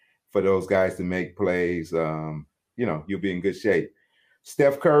down, for those guys to make plays, you'll be in good shape.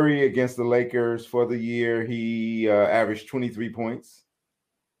 Steph Curry against the Lakers for the year, he averaged 23 points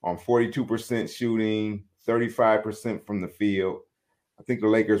on 42% shooting, 35% from the field. I think the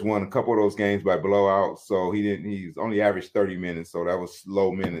Lakers won a couple of those games by blowout, so he's only averaged 30 minutes, so that was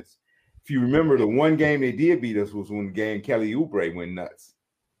low minutes. If you remember, the one game they did beat us was when the game Kelly Oubre went nuts.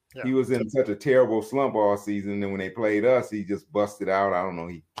 Yeah. He was in such a terrible slump all season, and when they played us, he just busted out. I don't know,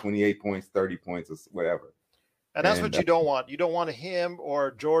 28 points, 30 points, or whatever. And that's what you don't want. You don't want him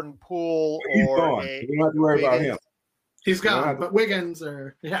or Jordan Poole or gone. We don't have to worry about him. He's gone, but Wiggins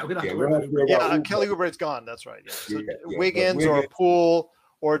or we don't have to worry about him. Yeah, Kelly Oubre's gone. That's right. Yeah. So Wiggins or Poole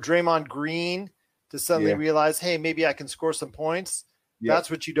or Draymond Green to suddenly realize, hey, maybe I can score some points. Yep.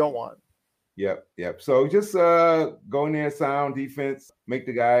 That's what you don't want. Yep. So just go in there, sound defense, make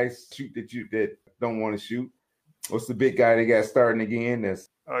the guys shoot that don't want to shoot. What's the big guy they got starting again? That's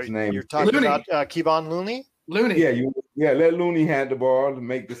his name. You're talking about Kevon Looney? Looney. Yeah, let Looney have the ball to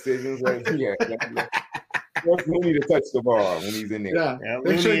make decisions. Force Looney to touch the ball when he's in there. Yeah,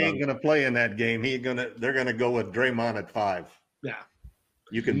 Looney ain't going to play in that game. They're going to go with Draymond at 5. Yeah.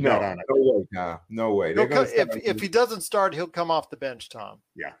 You can bet on it. No way, Tom. No way. If he doesn't start, he'll come off the bench, Tom.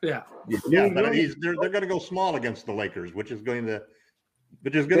 Yeah. But they're going to go small against the Lakers, which is going to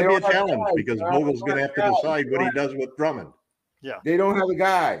be a challenge because Vogel's going to have to decide what he does with Drummond. Yeah. They don't have the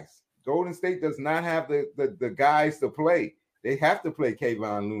guys. Golden State does not have the guys to play. They have to play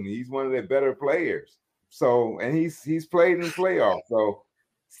Kevon Looney. He's one of their better players. So, and he's played in playoffs. So,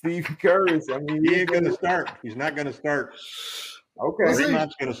 Steve Kerr he ain't going to start. He's not going to start. Okay.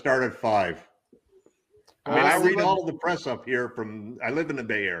 Draymond's going to start at 5. I read all of the press up here I live in the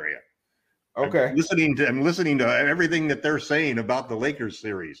Bay Area. Okay. I'm listening to everything that they're saying about the Lakers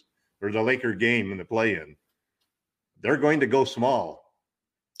series or the Laker game in the play-in. They're going to go small.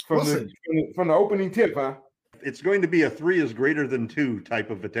 From the opening tip, huh? It's going to be a 3 is greater than 2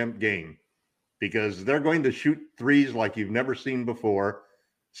 type of attempt game because they're going to shoot threes like you've never seen before.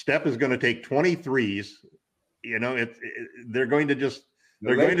 Steph is going to take 20 threes. They're going to just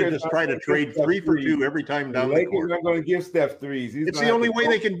try to trade 3 for 2 every time down the court. They're not going to give Steph threes. It's the only way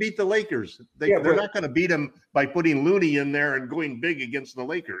they can beat the Lakers. They're not going to beat them by putting Looney in there and going big against the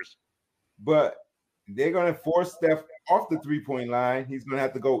Lakers. But they're going to force Steph off the 3-point line. He's going to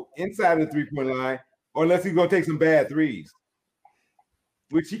have to go inside the 3-point line, or unless he's going to take some bad threes,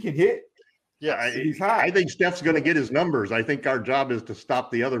 which he can hit. Yeah, he's high. I think Steph's going to get his numbers. I think our job is to stop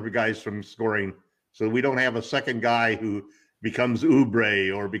the other guys from scoring, so we don't have a second guy who becomes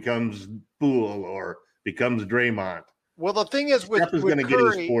Oubre or becomes Poole or becomes Draymond. Well, the thing is with Steph is going to get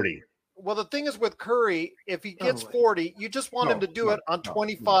his 40. Well, the thing is with Curry, if he gets 40, you just want him to do it on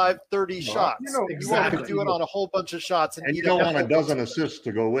 25, 30 shots. You want him to do it on a whole bunch of shots. And you don't want a dozen assists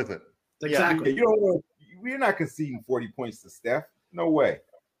to go with it. Exactly. Yeah, we're not conceding 40 points to Steph. No way.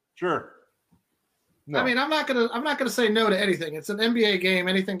 Sure. No. I mean, I'm not gonna say no to anything. It's an NBA game.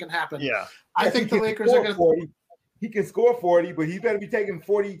 Anything can happen. Yeah. I think the Lakers are gonna. he can score 40, but he better be taking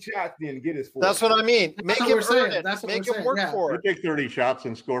 40 shots then to get his 40. That's what I mean. Make him earn it. That's what Make we're him saying, work yeah. for You it. take 30 shots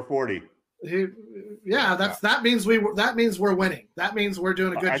and score 40. That means we're winning. That means we're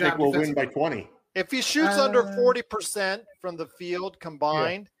doing a good I job. think we'll win defensively. by 20. If he shoots under 40% from the field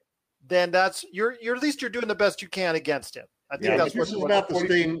combined, then that's you're at least you're doing the best you can against him. I think that's this is not the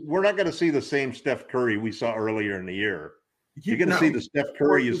same. We're not going to see the same Steph Curry we saw earlier in the year. You're going to see the Steph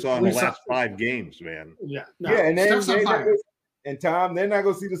Curry you saw in the last 5 games, man. Yeah, and Tom, they're not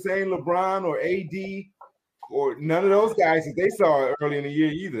going to see the same LeBron or AD or none of those guys that they saw early in the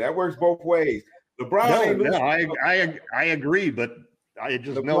year either. That works both ways. LeBron, I agree, but I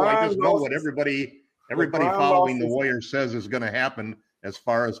just LeBron know what everybody following the Warriors says is going to happen as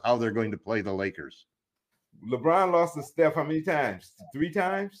far as how they're going to play the Lakers. LeBron lost to Steph how many times? 3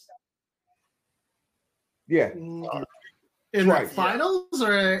 times? Yeah. In the finals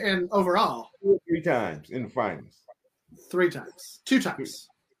or in overall? 3 times in the finals. 3 times. 2 times.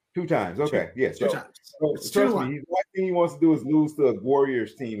 2 times. Okay. Yeah. 2 times. So trust me, one thing he wants to do is lose to a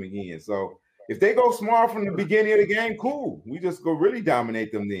Warriors team again. So if they go smart from the beginning of the game, cool. We just go really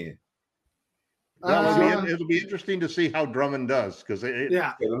dominate them then. It'll be interesting to see how Drummond does because the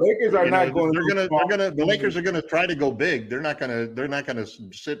Lakers are not going. The Lakers are going to try to go big. They're not going to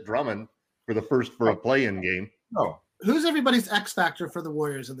sit Drummond for a play-in game. No. Who's everybody's X factor for the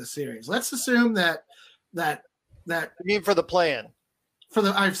Warriors in this series? Let's assume that. You mean for the play-in?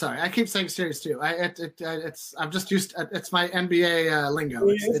 I'm sorry, I keep saying series too. I'm just used. It's my NBA lingo.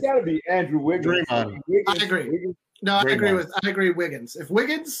 It's got to be Andrew Wiggins. I agree. No, I agree. Wiggins. If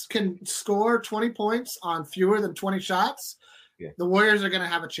Wiggins can score 20 points on fewer than 20 shots, the Warriors are going to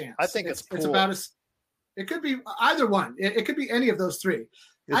have a chance. I think it's about it could be either one. It could be any of those 3.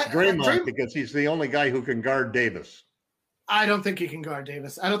 It's Draymond because he's the only guy who can guard Davis. I don't think he can guard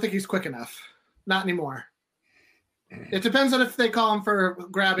Davis. I don't think he's quick enough. Not anymore. It depends on if they call him for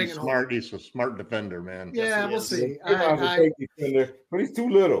grabbing He's and smart. holding. He's a smart defender, man. Yeah, we'll see. But he's too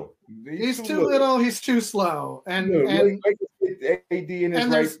little. He's too little. He's too slow. And AD in his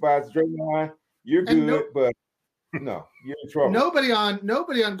right spots, Draymond, you're good, but no, you're in trouble. Nobody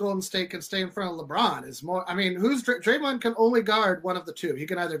on Golden State can stay in front of LeBron. Is more. I mean, Draymond can only guard one of the 2. He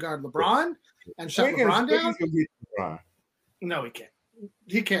can either guard LeBron and shut LeBron down. No, he can't.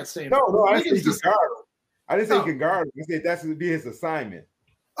 He can't stay. No, I think he can guard him. I didn't say he can guard him. I said that's going to be his assignment.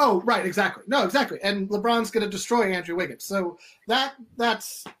 Oh, right, exactly. No, exactly. And LeBron's going to destroy Andrew Wiggins. So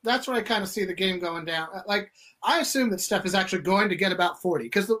that's where I kind of see the game going down. Like, I assume that Steph is actually going to get about 40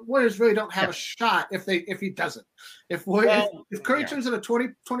 because the Warriors really don't have a shot if he doesn't. If Curry turns in a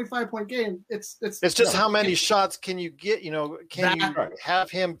 25-point game, it's just how many shots can you get? You have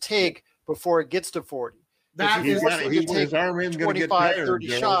him take before it gets to 40? His arm is going to get tired. 30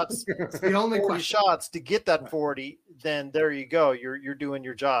 shots. The only 40 shots to get that 40. Then there you go. You're doing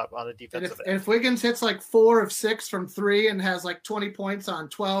your job on a defensive end. And if Wiggins hits like 4 of 6 from 3 and has like 20 points on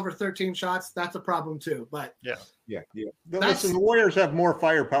 12 or 13 shots, that's a problem too. But yeah. Listen, the Warriors have more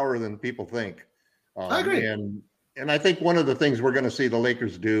firepower than people think. I agree. And I think one of the things we're going to see the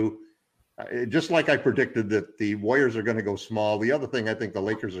Lakers do, just like I predicted that the Warriors are going to go small. The other thing I think the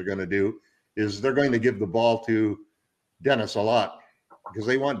Lakers are going to do is they're going to give the ball to Dennis a lot because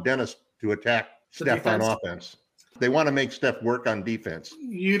they want Dennis to attack Steph on offense. They want to make Steph work on defense.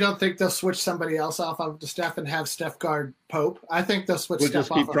 You don't think they'll switch somebody else off of Steph and have Steph guard Pope? I think they'll switch Steph off.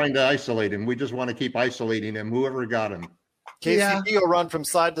 We'll just keep trying to isolate him. We just want to keep isolating him, whoever got him. KCP will run from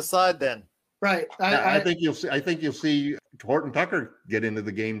side to side then. Right. I think you'll see Horton Tucker get into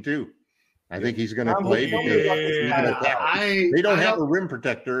the game too. I think he's going to play because he's going to attack. They don't have a rim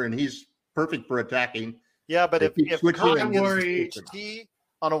protector, and he's perfect for attacking. Yeah, but if Cotton gets THT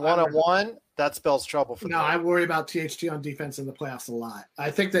on a one-on-one, that spells trouble for them. No, I worry about THT on defense in the playoffs a lot. I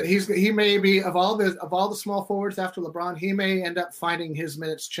think that he may be of all the small forwards after LeBron, he may end up finding his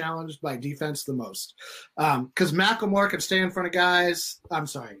minutes challenged by defense the most. Because McLemore can stay in front of guys. I'm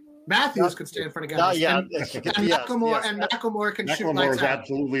sorry. Matthews can stay in front of guys. McLemore can shoot lights out. McLemore is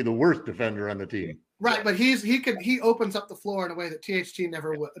absolutely the worst defender on the team. Right, but he opens up the floor in a way that THT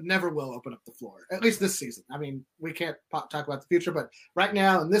never will open up the floor. At least this season. I mean, we can't talk about the future, but right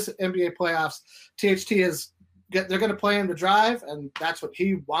now in this NBA playoffs, THT they're going to play him to drive, and that's what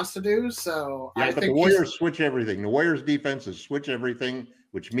he wants to do. So yeah, but the Warriors switch everything. The Warriors defense is switch everything,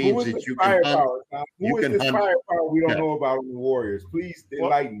 which means that you can hunt. Who is this firepower we don't know about in the Warriors? Please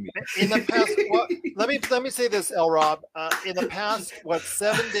enlighten me. In the past, let me say this, L. Rob. In the past,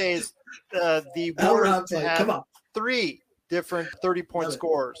 7 days, the Warriors had 3 different 30-point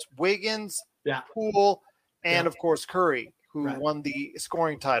scorers: Wiggins, Poole, and of course Curry, who won the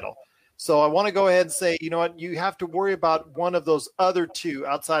scoring title. So I want to go ahead and say, you know what, you have to worry about one of those other two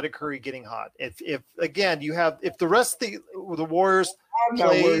outside of Curry getting hot. If again if the rest of the Warriors I'm not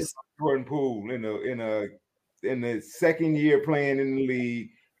worried plays about Jordan Poole in the second year playing in the league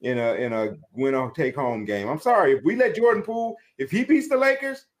in a winner take home game. I'm sorry, if we let Jordan Poole, if he beats the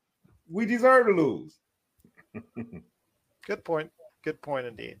Lakers, we deserve to lose. Good point. Good point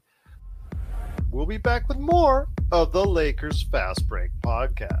indeed. We'll be back with more of the Lakers Fast Break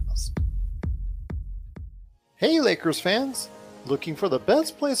podcast. Hey, Lakers fans! Looking for the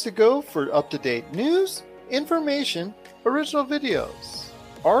best place to go for up-to-date news, information, original videos,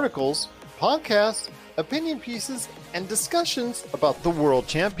 articles, podcasts, opinion pieces, and discussions about the world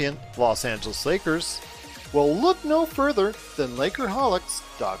champion Los Angeles Lakers? Well, look no further than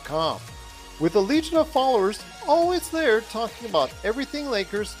Lakerholics.com. With a legion of followers always there talking about everything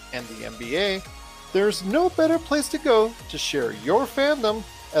Lakers and the NBA, there's no better place to go to share your fandom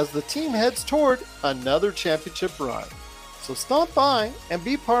as the team heads toward another championship run. So stop by and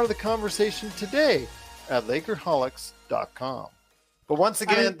be part of the conversation today at Lakerholics.com. But once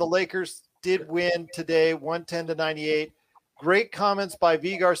again, the Lakers did win today, 110-98. Great comments by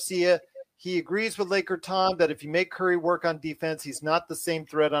V. Garcia. He agrees with Laker Tom that if you make Curry work on defense, he's not the same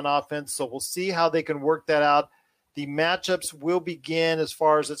threat on offense. So we'll see how they can work that out. The matchups will begin as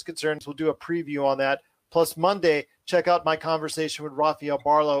far as it's concerned. We'll do a preview on that. Plus Monday, check out my conversation with Rafael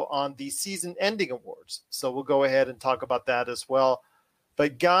Barlow on the season-ending awards. So we'll go ahead and talk about that as well.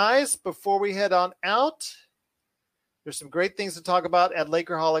 But guys, before we head on out, there's some great things to talk about at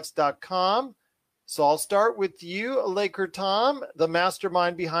Lakerholics.com. So I'll start with you, Laker Tom, the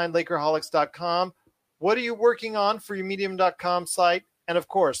mastermind behind Lakerholics.com. What are you working on for your Medium.com site? And, of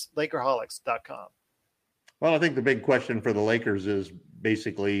course, Lakerholics.com. Well, I think the big question for the Lakers is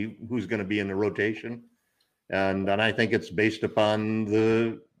basically who's going to be in the rotation. And I think it's based upon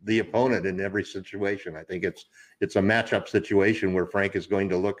the opponent in every situation. I think it's a matchup situation where Frank is going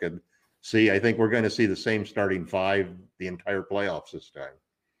to look and see. I think we're going to see the same starting five the entire playoffs this time.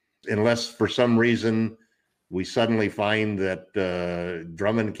 Unless for some reason we suddenly find that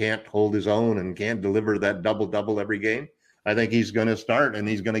Drummond can't hold his own and can't deliver that double-double every game, I think he's going to start and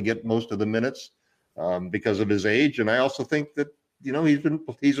he's going to get most of the minutes because of his age. And I also think that, you know,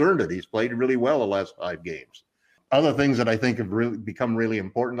 he's earned it. He's played really well the last 5 games. Other things that I think have really become really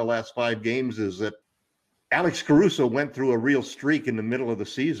important the last 5 games is that Alex Caruso went through a real streak in the middle of the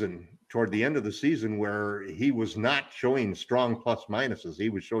season, toward the end of the season, where he was not showing strong plus minuses. He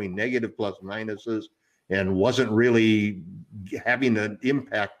was showing negative plus minuses and wasn't really having an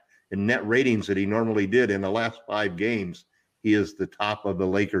impact in net ratings that he normally did. In the last 5 games, he is the top of the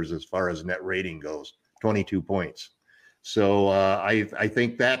Lakers as far as net rating goes, 22 points. So I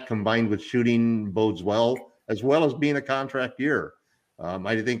think that combined with shooting bodes well as being a contract year.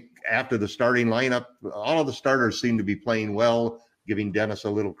 I think after the starting lineup, all of the starters seem to be playing well, giving Dennis a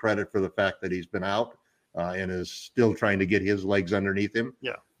little credit for the fact that he's been out and is still trying to get his legs underneath him.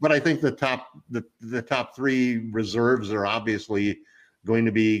 Yeah. But I think the top 3 reserves are obviously going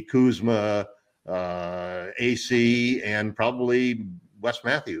to be Kuzma, AC, and probably Wes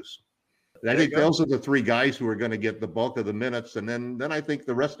Matthews. I think those are the 3 guys who are going to get the bulk of the minutes. And then I think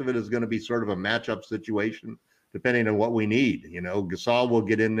the rest of it is going to be sort of a matchup situation, depending on what we need. You know, Gasol will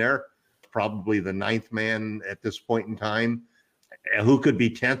get in there, probably the 9th man at this point in time. Who could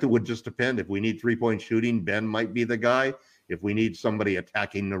be 10th? It would just depend. If we need 3-point shooting, Ben might be the guy. If we need somebody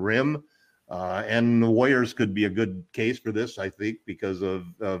attacking the rim, and the Warriors could be a good case for this, I think, because of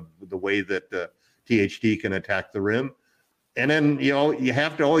the way that THT can attack the rim. And then, you know, you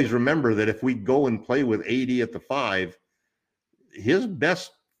have to always remember that if we go and play with AD at the 5,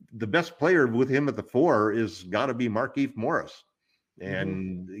 the best player with him at the 4 is got to be Markieff Morris.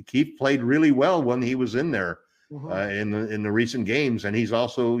 And Keith played really well when he was in there in the recent games. And he's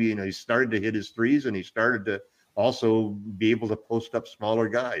also, you know, he started to hit his threes and he started to also be able to post up smaller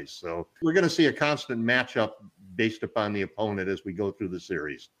guys. So we're going to see a constant matchup based upon the opponent as we go through the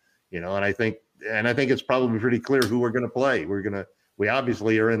series, you know, and I think it's probably pretty clear who we're going to play. We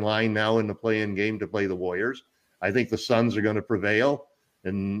obviously are in line now in the play-in game to play the Warriors. I think the Suns are going to prevail,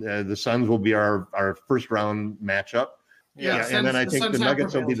 and the Suns will be our first round matchup. Yeah, and then I think the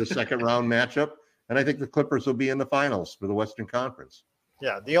Nuggets will be the second round matchup, and I think the Clippers will be in the finals for the Western Conference.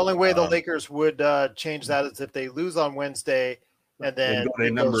 Yeah, the only way the Lakers would change that is if they lose on Wednesday and then go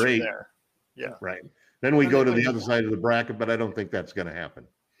to number 8. There. Yeah, right. Then we go to the other side of the bracket, but I don't think that's going to happen.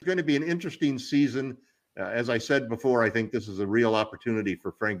 It's going to be an interesting season. As I said before, I think this is a real opportunity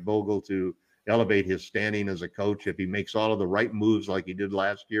for Frank Vogel to elevate his standing as a coach. If he makes all of the right moves like he did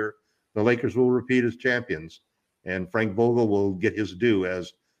last year, the Lakers will repeat as champions, and Frank Vogel will get his due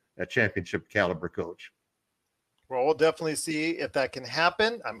as a championship caliber coach. Well, we'll definitely see if that can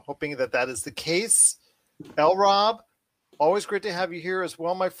happen. I'm hoping that that is the case. L-Rob, always great to have you here as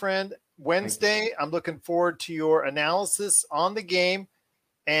well, my friend. Wednesday, I'm looking forward to your analysis on the game.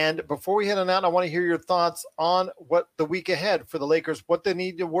 And before we head on out, I want to hear your thoughts on what the week ahead for the Lakers, what they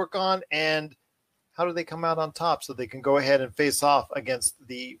need to work on, and how do they come out on top so they can go ahead and face off against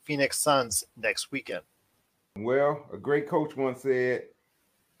the Phoenix Suns next weekend. Well, a great coach once said,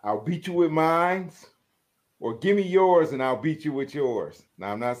 I'll beat you with mine, or give me yours and I'll beat you with yours.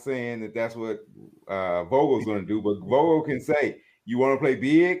 Now, I'm not saying that that's what Vogel's going to do, but Vogel can say, you want to play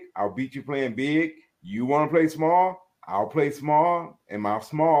big? I'll beat you playing big. You want to play small? I'll play small, and my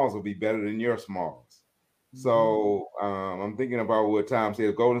smalls will be better than your smalls. So I'm thinking about what Tom said.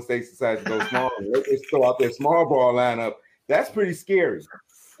 If Golden State decides to go small, and Lakers throw out their small ball lineup, that's pretty scary.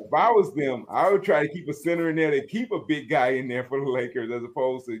 If I was them, I would try to keep a center in there to keep a big guy in there for the Lakers, as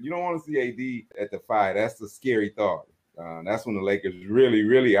opposed to, you don't want to see AD at the 5. That's a scary thought. That's when the Lakers really,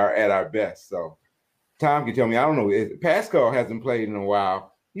 really are at our best. So Tom can tell me, I don't know. Pascal hasn't played in a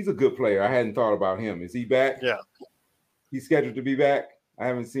while. He's a good player. I hadn't thought about him. Is he back? Yeah. He's scheduled to be back. I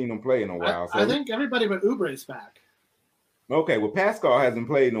haven't seen him play in a while. I think everybody but Oubre's back. Okay, well, Pascal hasn't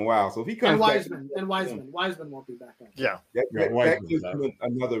played in a while, so if he comes Wiseman won't be back. Yeah, that gives him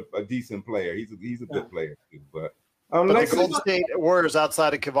a decent player. He's a good player too. But the Golden State Warriors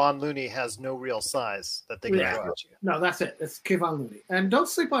outside of Kevon Looney has no real size that they can throw at you. No, that's it. It's Kevon Looney. And don't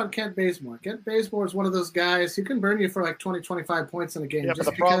sleep on Kent Bazemore. Kent Bazemore is one of those guys who can burn you for like 20, 25 points in a game. Yeah, but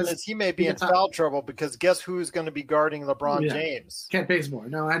the problem is he may be in foul trouble because guess who's going to be guarding LeBron James? Kent Bazemore.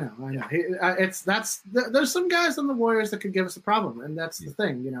 No, I know. There's some guys on the Warriors that could give us a problem, and that's the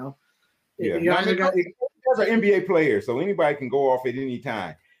thing, you know. Yeah, those are NBA players, so anybody can go off at any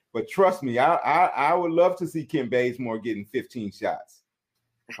time. But trust me, I would love to see Kent Bazemore getting 15 shots.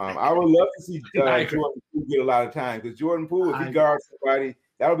 I would love to see Jordan Poole get a lot of time, because Jordan Poole, if he guards somebody,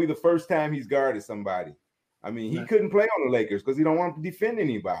 that'll be the first time he's guarded somebody. I mean, he couldn't play on the Lakers because he don't want to defend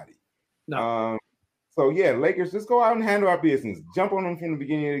anybody. No. So, yeah, Lakers, just go out and handle our business. Jump on them from the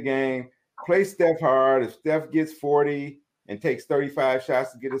beginning of the game. Play Steph hard. If Steph gets 40 and takes 35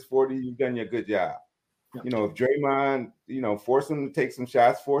 shots to get his 40, you've done your good job. You know, if Draymond, force him to take some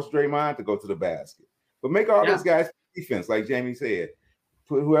shots, force Draymond to go to the basket. But make all those guys defense, like Jamie said.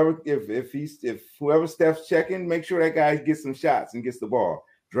 Put whoever, if whoever Steph's checking, make sure that guy gets some shots and gets the ball.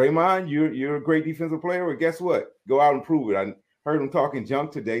 Draymond, you're a great defensive player, but guess what? Go out and prove it. I heard him talking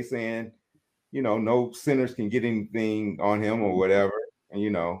junk today, saying, no centers can get anything on him or whatever.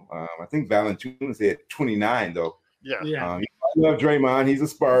 And I think Valanciunas had 29 though. Yeah. I love Draymond. He's a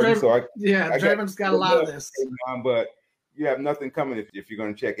Spartan, Draymond's got a lot of this. Draymond, but you have nothing coming if you're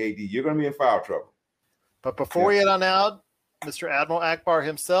going to check AD. You're going to be in foul trouble. But before we head on out, Mr. Admiral Akbar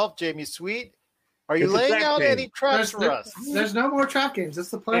himself, Jamie Sweet, are you laying out any traps for us? There's no more trap games. It's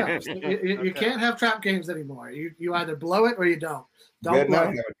the playoffs. You can't have trap games anymore. You either blow it or you don't. Don't blow it.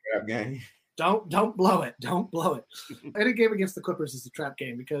 Have a trap game. Don't blow it. Don't blow it. Any game against the Clippers is a trap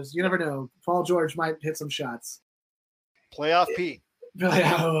game because you never know. Paul George might hit some shots. Playoff P.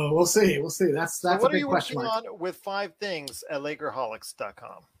 We'll see. That's a big question mark. What are you working on with 5 things at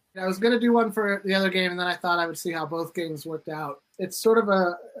Lakerholics.com? I was going to do one for the other game, and then I thought I would see how both games worked out. It's sort of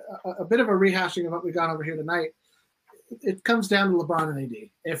a bit of a rehashing of what we've gone over here tonight. It comes down to LeBron and AD.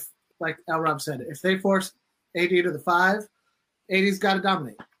 If, like L-Rob said, if they force AD to the 5, AD's got to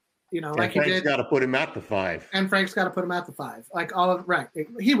dominate. Like he did. Frank's got to put him at the 5. And Frank's got to put him at the 5. Like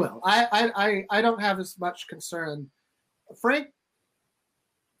he will. I don't have as much concern. Frank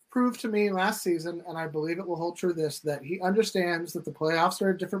proved to me last season, and I believe it will hold true that he understands that the playoffs are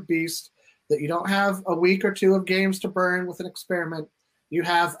a different beast, that you don't have a week or 2 of games to burn with an experiment. You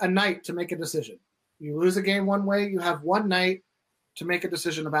have a night to make a decision. You lose a game one way, you have one night to make a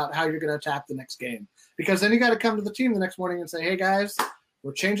decision about how you're going to attack the next game. Because then you got to come to the team the next morning and say, hey, guys,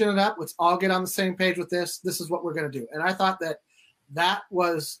 we're changing it up. Let's all get on the same page with this. This is what we're going to do. And I thought that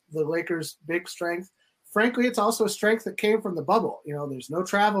was the Lakers' big strength. Frankly, it's also a strength that came from the bubble. There's no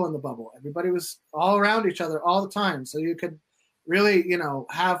travel in the bubble. Everybody was all around each other all the time. So you could really,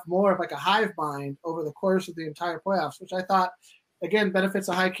 have more of like a hive mind over the course of the entire playoffs, which I thought, again, benefits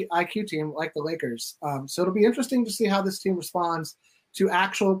a high IQ team like the Lakers. So it'll be interesting to see how this team responds to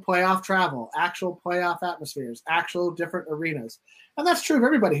actual playoff travel, actual playoff atmospheres, actual different arenas. And that's true of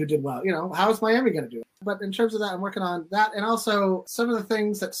everybody who did well. How is Miami going to do it? But in terms of that, I'm working on that. And also some of the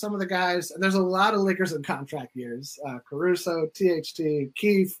things that some of the guys, there's a lot of Lakers in contract years. Caruso, THT,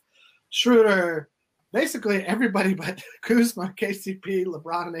 Keith, Schroeder, basically everybody but Kuzma, KCP,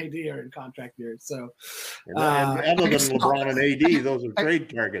 LeBron, and AD are in contract years. So, and other than LeBron and AD, those are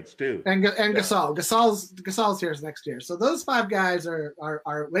trade targets too. And Gasol's here next year. So those 5 guys are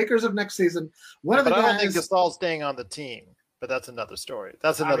Lakers of next season. One of the guys, I don't think Gasol's staying on the team. But that's another story.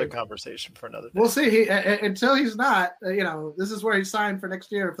 That's another conversation for another day. We'll see. Until he's not, this is where he signed for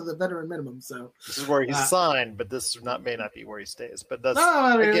next year for the veteran minimum. So this is where he's signed, but this may not be where he stays. But that's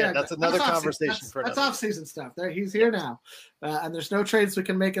that's another conversation for another. That's off-season stuff. He's here now, and there's no trades we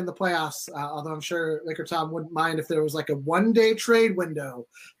can make in the playoffs. Although I'm sure Laker Tom wouldn't mind if there was like a 1-day trade window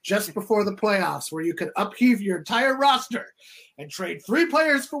just before the playoffs where you could upheave your entire roster and trade 3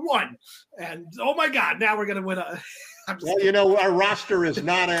 players for 1. And oh my God, now we're gonna win a. Well, our roster is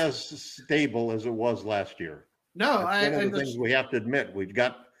not as stable as it was last year. No, That's one of the things we have to admit. We've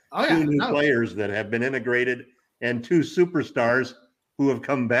got 2 new players that have been integrated and 2 superstars who have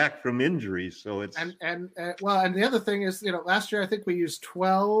come back from injuries. So it's and the other thing is, last year I think we used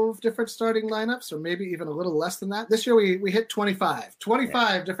 12 different starting lineups, or maybe even a little less than that. This year we hit 25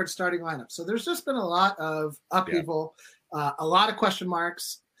 different starting lineups. So there's just been a lot of upheaval, a lot of question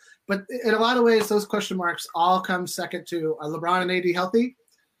marks. But in a lot of ways, those question marks all come second to are LeBron and AD healthy,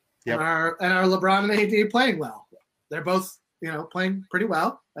 and are LeBron and AD playing well. They're both, playing pretty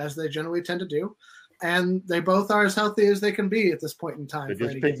well, as they generally tend to do, and they both are as healthy as they can be at this point in time. They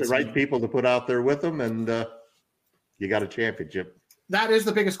just pick the right people to put out there with them, and you got a championship. That is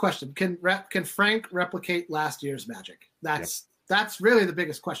the biggest question. Can Frank replicate last year's magic? That's really the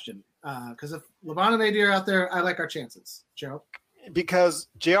biggest question. Because if LeBron and AD are out there, I like our chances. Joe? Because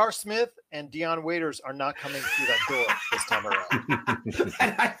J.R. Smith and Deion Waiters are not coming through that door this time around.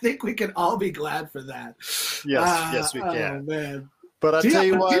 And I think we can all be glad for that. Yes, we can. Oh, man. But I'll tell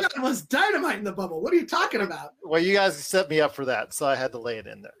you what. Deion was dynamite in the bubble. What are you talking about? Well, you guys set me up for that, so I had to lay it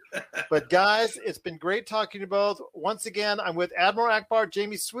in there. But, guys, it's been great talking to both. Once again, I'm with Admiral Akbar,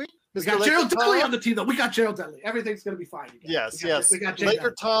 Jamie Sweet. We got Gerald Dudley on the team, though. We got Gerald Dudley. Everything's going to be fine. Yes. We got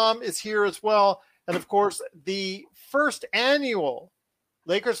Laker Tom is here as well. And, of course, the first annual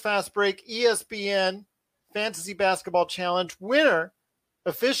Lakers Fast Break ESPN Fantasy Basketball Challenge winner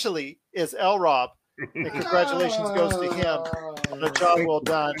officially is L. Rob. And congratulations goes to him on a job well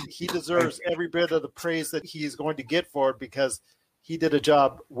done. He deserves every bit of the praise that he's going to get for it because he did a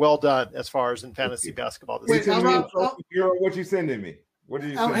job well done as far as in fantasy basketball this season. What you sending me? What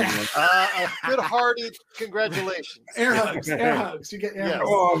did you send me? A good-hearted congratulations. Air hugs. You get air hugs.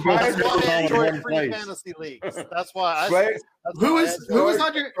 Oh, that's why I enjoy free fantasy leagues. That's why Who was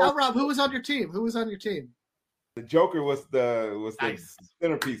on your Rob? Who was on your team? Who was on your team? The Joker was the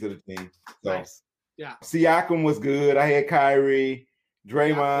centerpiece of the team. So. Nice. Yeah. Siakam was good. I had Kyrie,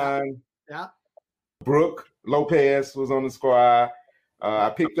 Draymond. Yeah. Brooke Lopez was on the squad. I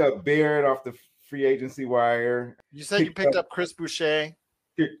picked up Barrett off the free agency wire. You said you picked up Chris Boucher.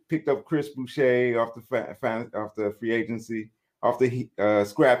 Picked up Chris Boucher off the free agency, off the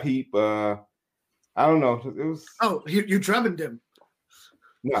scrap heap. I don't know. It was. Oh, you drummond him.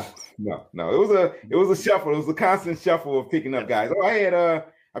 No. It was a shuffle. It was a constant shuffle of picking up guys. Oh,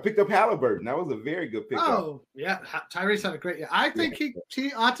 I picked up Halliburton. That was a very good pickup. Oh, yeah. Tyrese had a great year. I think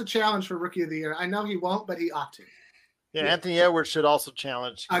he ought to challenge for Rookie of the Year. I know he won't, but he ought to. Yeah, Anthony Edwards should also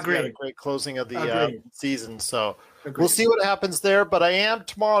challenge. Agreed. He had a great closing of the season. So we'll see what happens there. But I am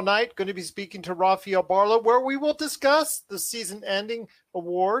tomorrow night going to be speaking to Rafael Barlow, where we will discuss the season-ending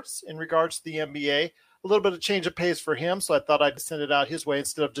awards in regards to the NBA. A little bit of change of pace for him, so I thought I'd send it out his way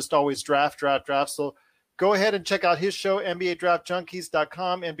instead of just always draft. So go ahead and check out his show,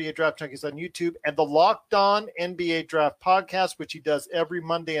 NBADraftJunkies.com, NBA Draft Junkies on YouTube, and the Locked On NBA Draft Podcast, which he does every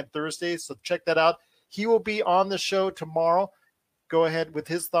Monday and Thursday. So check that out. He will be on the show tomorrow. Go ahead with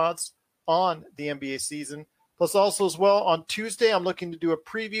his thoughts on the NBA season. Plus also as well on Tuesday, I'm looking to do a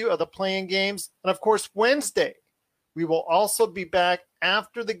preview of the playing games. And of course, Wednesday, we will also be back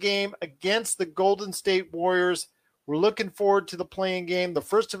after the game against the Golden State Warriors. We're looking forward to the playing game, the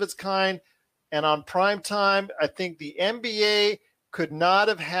first of its kind. And on prime time, I think the NBA could not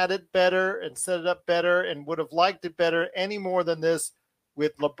have had it better and set it up better and would have liked it better any more than this,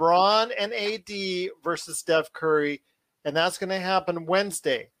 with LeBron and AD versus Steph Curry. And that's going to happen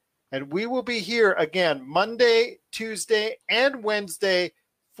Wednesday. And we will be here again Monday, Tuesday, and Wednesday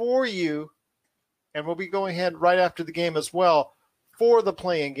for you. And we'll be going ahead right after the game as well for the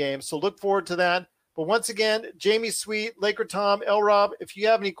playing game. So look forward to that. But once again, Jamie Sweet, Laker Tom, L. Rob, if you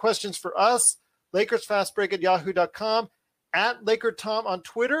have any questions for us, LakersFastBreak@yahoo.com, at Laker Tom on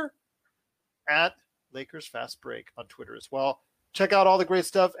Twitter, at LakersFastBreak on Twitter as well. Check out all the great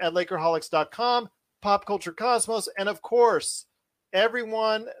stuff at Lakerholics.com, Pop Culture Cosmos, and of course,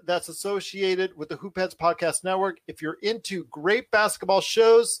 everyone that's associated with the Hoopheads Podcast Network. If you're into great basketball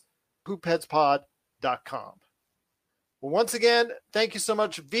shows, hoopheadspod.com. Well, once again, thank you so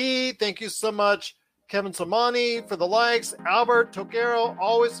much, V. Thank you so much, Kevin Samani, for the likes. Albert Togero,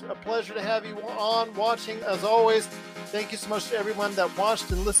 always a pleasure to have you on watching as always. Thank you so much to everyone that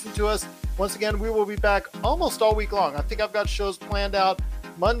watched and listened to us. Once again, we will be back almost all week long. I think I've got shows planned out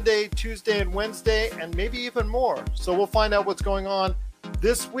Monday, Tuesday, and Wednesday, and maybe even more. So we'll find out what's going on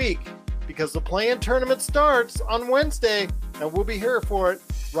this week because the play-in tournament starts on Wednesday, and we'll be here for it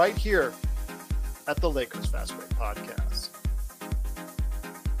right here at the Lakers Fast Break Podcast.